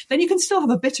crime. Then you can still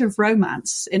have a bit of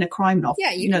romance in a crime novel.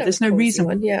 Yeah, there's no reason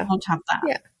why you can't have that.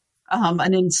 Yeah.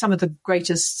 And in some of the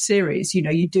greatest series,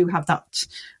 you do have that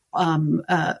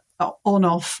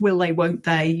on-off, will they, won't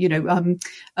they?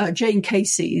 Jane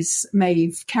Casey's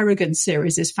Maeve Kerrigan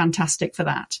series is fantastic for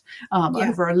that.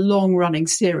 Over a long-running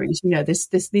series,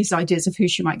 these ideas of who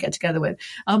she might get together with.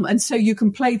 And so you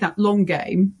can play that long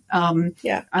game.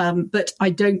 But I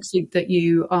don't think that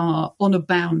you are honor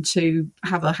bound to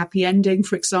have a happy ending,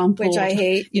 for example. Which I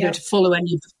hate. To follow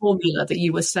any of the formula that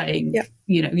you were saying,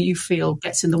 you feel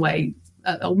gets in the way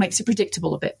or makes it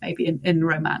predictable a bit, maybe in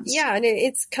romance. Yeah, and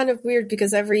it's kind of weird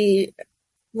because I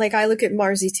look at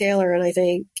Marcy Taylor and I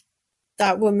think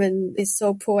that woman is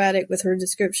so poetic with her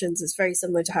descriptions. It's very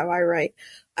similar to how I write.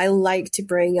 I like to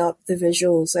bring up the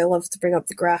visuals. I love to bring up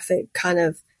the graphic kind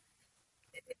of,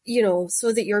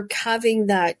 so that you're having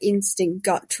that instant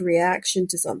gut reaction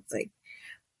to something.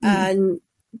 And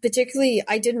particularly,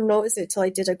 I didn't notice it till I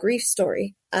did a grief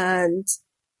story. And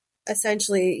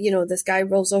essentially, this guy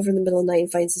rolls over in the middle of the night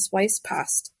and finds his wife's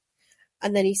passed.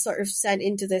 And then he's sort of sent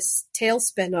into this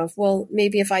tailspin of, well,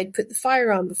 maybe if I'd put the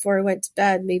fire on before I went to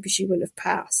bed, maybe she wouldn't have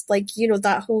passed.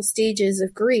 That whole stages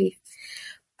of grief.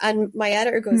 And my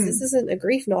editor goes, this isn't a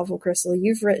grief novel, Crystal.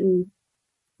 You've written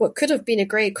what could have been a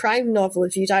great crime novel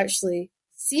if you'd actually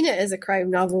seen it as a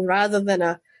crime novel rather than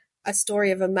a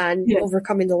story of a man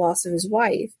overcoming the loss of his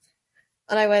wife.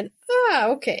 And I went,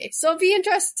 okay. So I'll be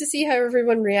interested to see how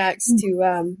everyone reacts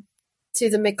to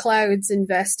the McLeod's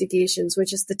investigations,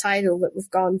 which is the title that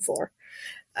we've gone for.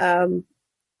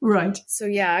 Right. So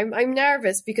yeah, I'm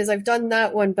nervous because I've done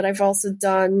that one, but I've also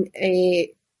done an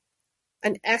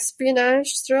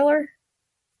espionage thriller.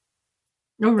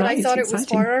 Oh, right. But I thought it's it was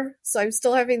horror, so I'm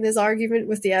still having this argument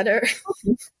with the editor.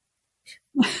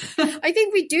 I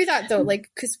think we do that though,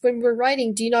 because when we're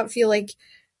writing, do you not feel like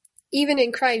even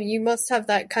in crime, you must have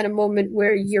that kind of moment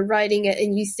where you're writing it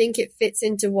and you think it fits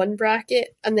into one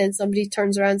bracket, and then somebody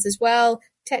turns around and says, well,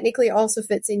 technically it also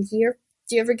fits in here.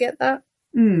 Do you ever get that?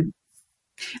 It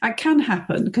can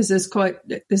happen because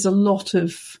there's a lot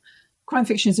of crime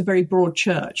fiction is a very broad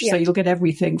church. So you'll get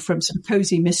everything from sort of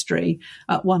cozy mystery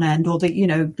at one end, or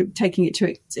taking it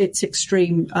to its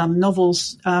extreme,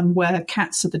 novels where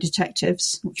cats are the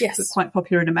detectives, which are quite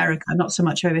popular in America, not so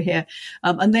much over here.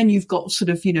 And then you've got sort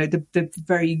of, the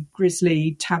very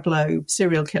grisly tableau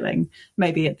serial killing,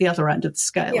 maybe at the other end of the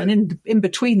scale. Yeah. And in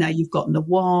between there, you've got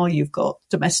noir, you've got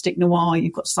domestic noir,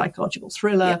 you've got psychological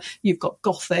thriller, you've got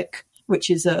gothic, which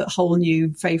is a whole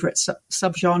new favorite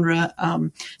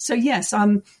subgenre. So yes,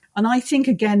 and I think,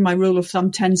 again, my rule of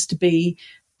thumb tends to be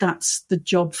that's the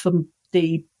job for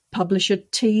the publisher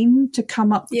team to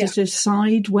come up to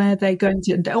decide where they're going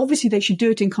to. Obviously, they should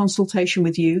do it in consultation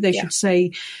with you. They should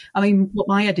say, what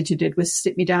my editor did was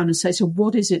sit me down and say, so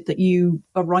what is it that you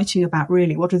are writing about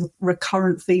really? What are the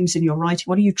recurrent themes in your writing?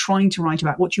 What are you trying to write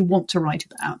about? What do you want to write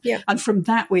about? Yeah. And from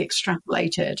that, we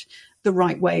extrapolated the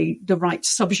right way, the right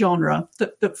subgenre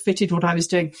that fitted what I was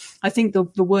doing. I think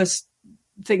the worst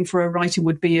thing for a writer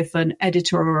would be if an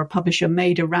editor or a publisher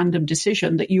made a random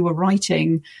decision that you were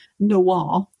writing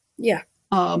noir. Yeah.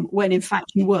 When in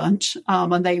fact you weren't,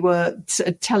 and they were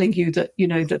telling you that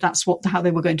that's how they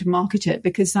were going to market it,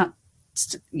 because I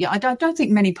don't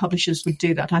think many publishers would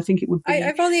do that. I think it would be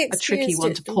I've only a tricky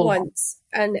one to pull once,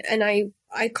 and I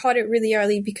caught it really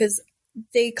early because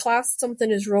they classed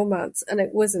something as romance, and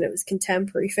it wasn't. It was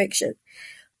contemporary fiction,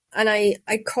 and I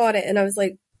caught it, and I was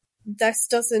like, this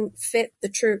doesn't fit the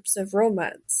tropes of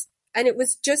romance, and it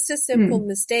was just a simple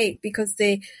mistake because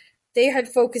they had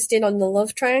focused in on the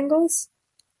love triangles,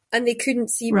 and they couldn't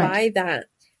see by that,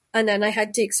 and then I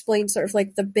had to explain sort of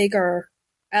like the bigger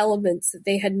elements that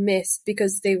they had missed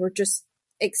because they were just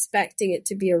expecting it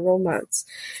to be a romance.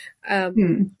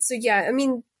 So yeah,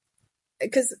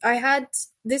 because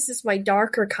this is my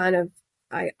darker kind of,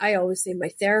 I always say my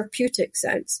therapeutic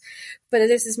sense, but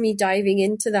this is me diving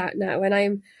into that now.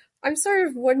 And I'm sort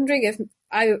of wondering if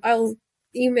I'll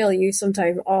email you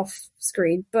sometime off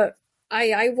screen, but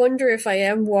I wonder if I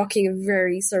am walking a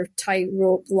very sort of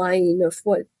tightrope line of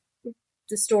what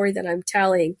the story that I'm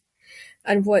telling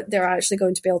and what they're actually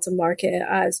going to be able to market it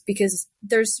as, because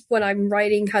there's what I'm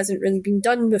writing hasn't really been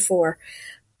done before.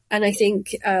 And I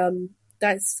think,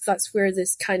 that's where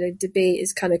this kind of debate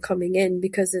is kind of coming in,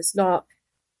 because it's not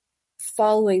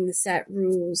following the set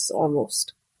rules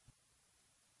almost.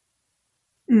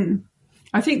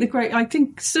 I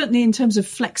think certainly in terms of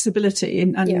flexibility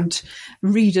and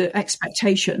reader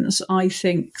expectations, I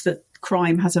think that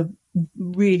crime has a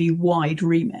really wide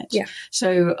remit. Yeah.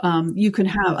 So you can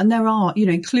have, and there are,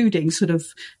 including sort of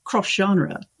cross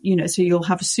genre, so you'll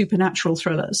have supernatural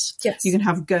thrillers. Yes. You can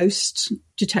have ghost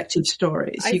detective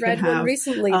stories. I read one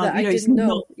recently that I didn't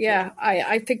know.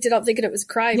 I picked it up thinking it was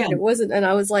crime and it wasn't, and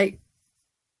I was like,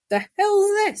 the hell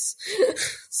is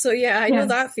this? So I know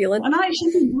that feeling. And I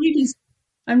actually think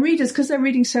readers, because they're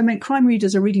reading so many, crime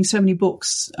readers are reading so many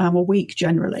books a week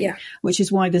generally, which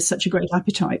is why there's such a great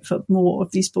appetite for more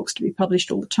of these books to be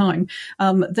published all the time.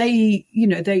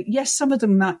 Yes, some of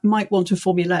them might want a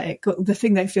formulaic, the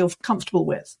thing they feel comfortable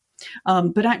with.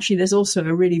 But actually, there's also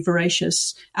a really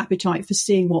voracious appetite for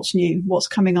seeing what's new, what's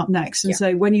coming up next. And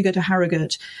so when you go to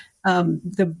Harrogate,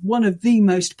 one of the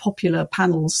most popular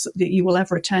panels that you will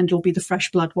ever attend will be the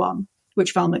Fresh Blood one,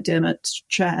 which Val McDermott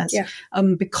chairs,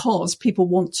 because people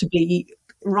want to be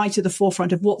right at the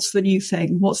forefront of what's the new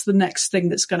thing, what's the next thing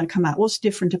that's going to come out, what's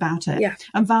different about it. Yeah.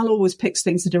 And Val always picks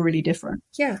things that are really different.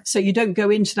 Yeah. So you don't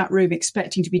go into that room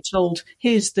expecting to be told,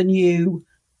 here's the new,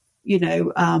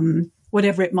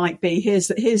 whatever it might be. Here's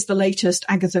the latest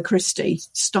Agatha Christie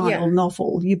style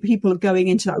novel. People are going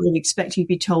into that room expecting to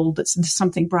be told that there's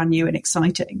something brand new and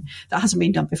exciting that hasn't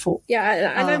been done before.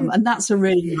 Yeah, and that's a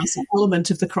really nice element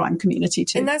of the crime community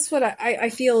too. And that's what I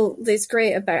feel is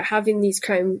great about having these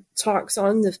crime talks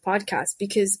on this podcast,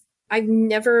 because I've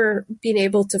never been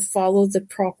able to follow the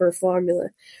proper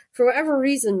formula. For whatever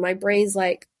reason, my brain's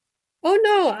like, oh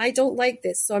no, I don't like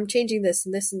this, so I'm changing this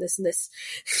and this and this and this.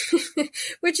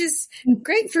 Which is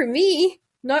great for me.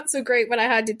 Not so great when I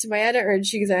hand it to my editor and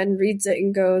she then reads it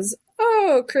and goes,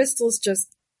 oh, Crystal's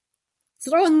just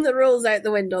thrown the rules out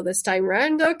the window this time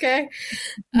round. Okay.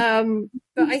 But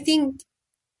I think,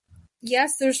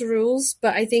 yes, there's rules,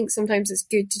 but I think sometimes it's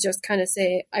good to just kind of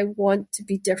say, I want to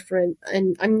be different,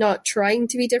 and I'm not trying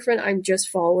to be different. I'm just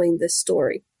following this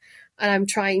story, and I'm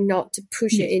trying not to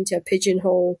push it into a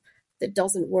pigeonhole that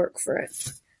doesn't work for it.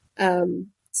 I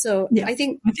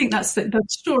think that's the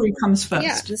story comes first.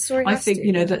 Yeah, the story. I think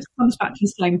that comes back to the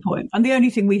same point, and the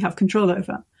only thing we have control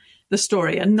over the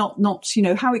story, and not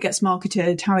how it gets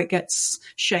marketed, how it gets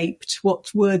shaped,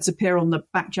 what words appear on the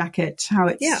back jacket, how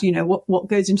it's what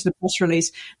goes into the press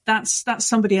release. That's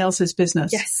somebody else's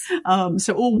business. Yes.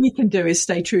 So all we can do is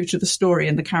stay true to the story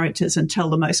and the characters and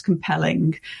tell the most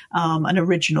compelling and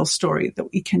original story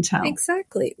that we can tell.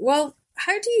 Exactly. Well,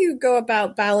 how do you go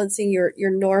about balancing your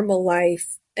normal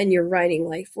life and your writing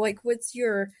life? Like, do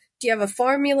you have a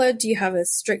formula? Do you have a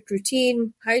strict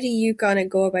routine? How do you kind of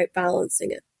go about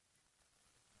balancing it?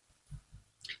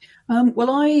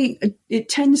 It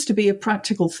tends to be a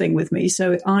practical thing with me.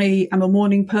 So I am a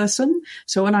morning person.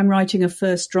 So when I'm writing a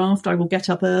first draft, I will get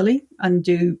up early and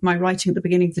do my writing at the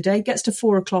beginning of the day. Gets to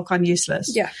 4:00, I'm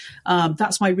useless. Yeah.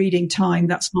 That's my reading time.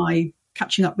 That's my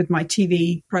catching up with my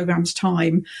TV programs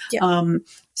time. Yeah. The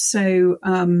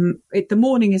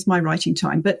morning is my writing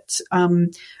time, but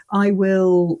I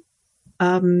will.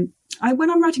 When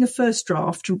I'm writing a first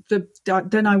draft,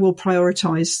 then I will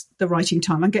prioritize the writing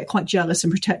time. I get quite jealous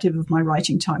and protective of my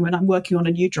writing time when I'm working on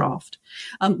a new draft.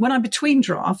 When I'm between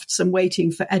drafts and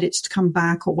waiting for edits to come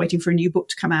back or waiting for a new book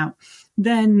to come out,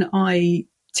 then I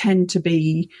tend to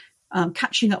be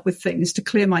catching up with things to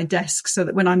clear my desk so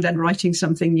that when I'm then writing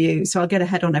something new, so I'll get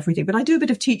ahead on everything. But I do a bit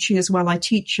of teaching as well. I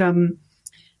teach an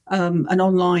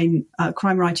online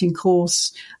crime writing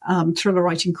course, thriller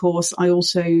writing course. I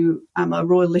also am a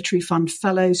Royal Literary Fund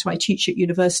fellow, so I teach at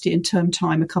university in term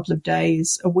time a couple of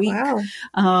days a week. Wow.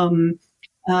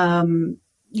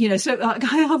 So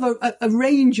I have a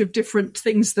range of different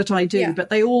things that I do, but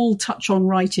they all touch on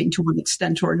writing to one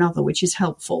extent or another, which is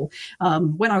helpful.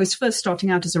 When I was first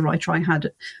starting out as a writer, I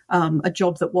had a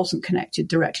job that wasn't connected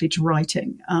directly to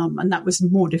writing, and that was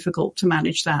more difficult to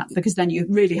manage that because then you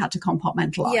really had to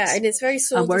compartmentalize. Yeah, and it's very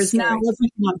soul whereas now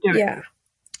everything I'm doing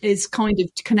is kind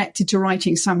of connected to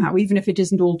writing somehow, even if it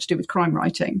isn't all to do with crime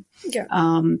writing. Yeah.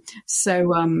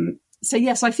 So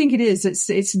yes, I think it is.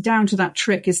 It's down to that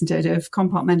trick, isn't it, of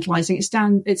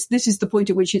compartmentalizing. This is the point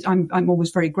at which I'm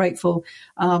always very grateful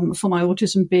for my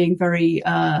autism being very.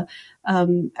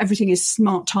 Everything is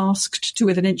smart tasked to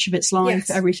within an inch of its life. Yes.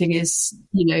 Everything is,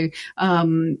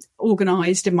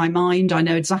 organized in my mind. I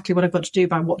know exactly what I've got to do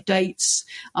by what dates.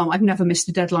 I've never missed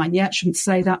a deadline yet. Shouldn't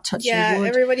say that. Touch wood.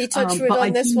 Everybody touch wood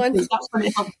on this one. That's when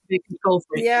it helps to be a control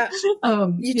freak. Yeah.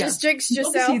 You just jinxed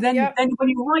yourself. Obviously, then when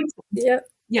you write,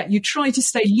 you try to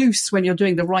stay loose when you're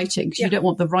doing the writing because you don't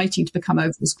want the writing to become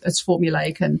over as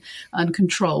formulaic and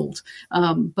controlled.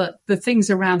 But the things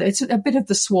around it, it's a bit of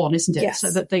the swan, isn't it? Yes. So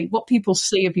that what people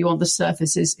see of you on the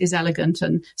surface is elegant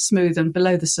and smooth, and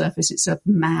below the surface, it's a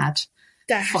mad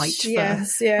fight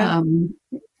to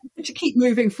keep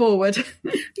moving forward.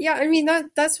 Yeah, I mean,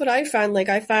 that's what I found. Like,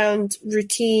 I found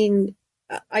routine.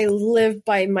 I live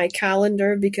by my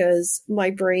calendar because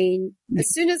my brain,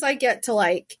 as soon as I get to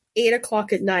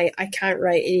 8:00 at night, I can't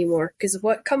write anymore because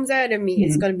what comes out of me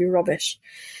is going to be rubbish.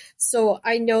 So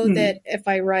I know that if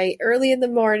I write early in the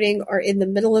morning or in the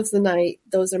middle of the night,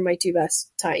 those are my two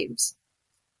best times.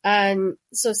 And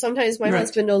so sometimes my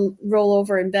husband will roll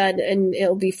over in bed and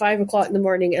it'll be 5:00 in the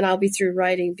morning and I'll be through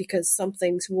writing because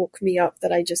something's woke me up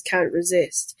that I just can't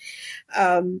resist.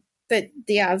 But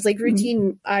yeah, it's like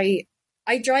routine.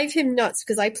 I drive him nuts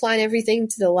because I plan everything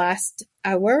to the last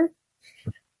hour.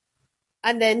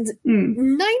 And then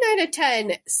 9 out of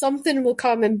 10, something will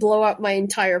come and blow up my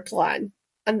entire plan.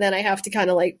 And then I have to kind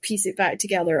of like piece it back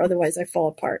together. Otherwise I fall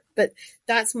apart. But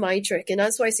that's my trick. And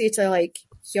that's what I say to like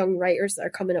young writers that are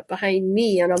coming up behind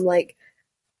me. And I'm like,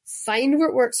 find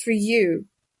what works for you.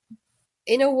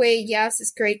 In a way, yes,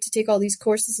 it's great to take all these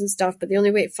courses and stuff, but the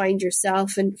only way to find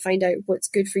yourself and find out what's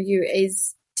good for you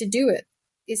is to do it,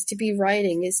 is to be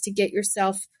writing, is to get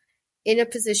yourself in a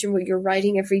position where you're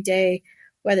writing every day,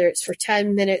 whether it's for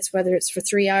 10 minutes, whether it's for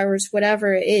 3 hours,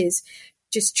 whatever it is.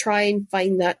 Just try and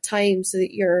find that time so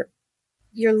that you're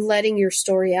letting your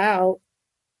story out,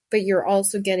 but you're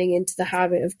also getting into the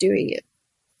habit of doing it.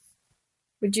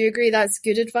 Would you agree that's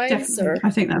good advice? Definitely.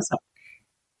 I think that's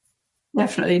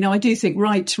definitely. No, I do think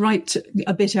write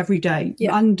a bit every day,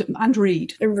 and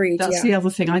read. And read. That's the other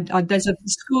thing. There's a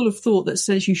school of thought that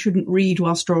says you shouldn't read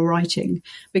whilst you're writing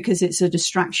because it's a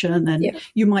distraction, and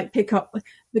you might pick up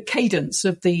the cadence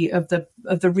of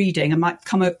the reading and might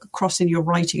come across in your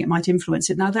writing. It might influence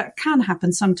it. Now that can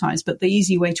happen sometimes, but the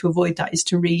easy way to avoid that is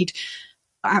to read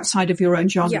outside of your own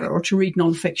genre, or to read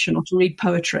nonfiction, or to read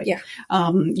poetry. So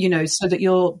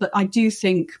that but I do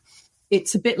think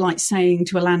it's a bit like saying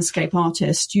to a landscape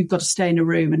artist, you've got to stay in a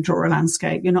room and draw a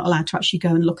landscape. You're not allowed to actually go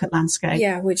and look at landscape.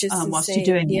 Which is whilst you're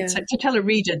doing it. So to tell a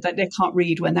reader that they can't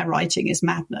read when they're writing is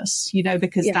madness,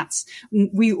 because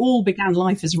we all began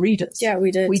life as readers. Yeah, we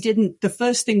did. We didn't, the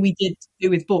first thing we did to do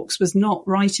with books was not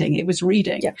writing, it was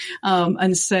reading.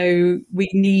 And so we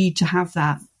need to have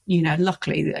that.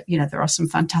 Luckily, there are some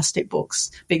fantastic books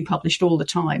being published all the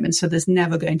time. And so there's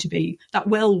never going to be, that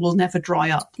well will never dry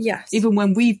up. Yes. Even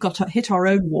when we've got to hit our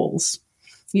own walls,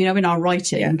 in our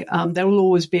writing, there will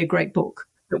always be a great book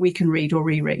that we can read or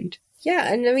reread.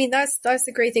 Yeah. And I mean, that's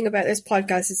the great thing about this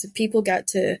podcast is that people get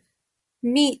to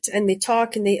meet and they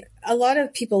talk, and a lot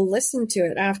of people listen to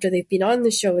it after they've been on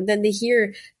the show, and then they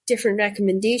hear different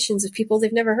recommendations of people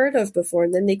they've never heard of before,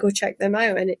 and then they go check them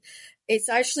out. And it's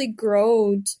actually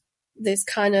grown this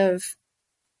kind of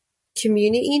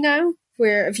community now,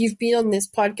 where if you've been on this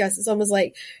podcast, it's almost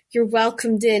like you're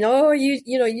welcomed in. Oh,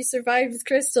 you survived with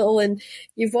Crystal and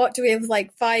you've walked away with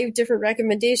like 5 different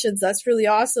recommendations. That's really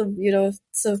awesome,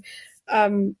 So,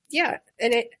 and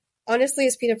honestly,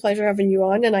 it's been a pleasure having you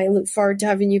on, and I look forward to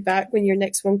having you back when your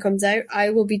next one comes out.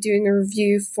 I will be doing a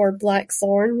review for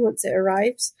Blackthorn once it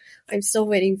arrives. I'm still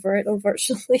waiting for it,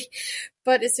 unfortunately.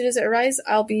 But as soon as it arrives,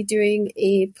 I'll be doing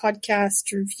a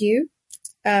podcast review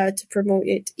to promote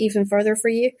it even further for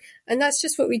you. And that's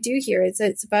just what we do here.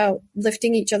 It's about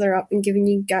lifting each other up and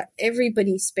giving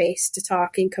everybody space to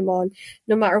talk and come on,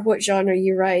 no matter what genre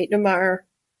you write, no matter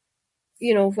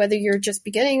whether you're just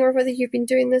beginning or whether you've been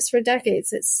doing this for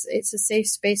decades. It's a safe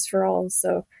space for all.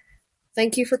 So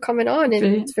thank you for coming on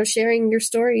and for sharing your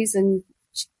stories and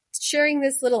sharing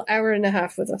this little hour and a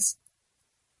half with us.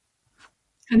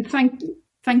 And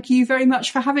thank you very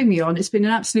much for having me on. It's been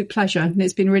an absolute pleasure, and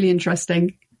it's been really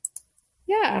interesting.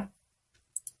 Yeah.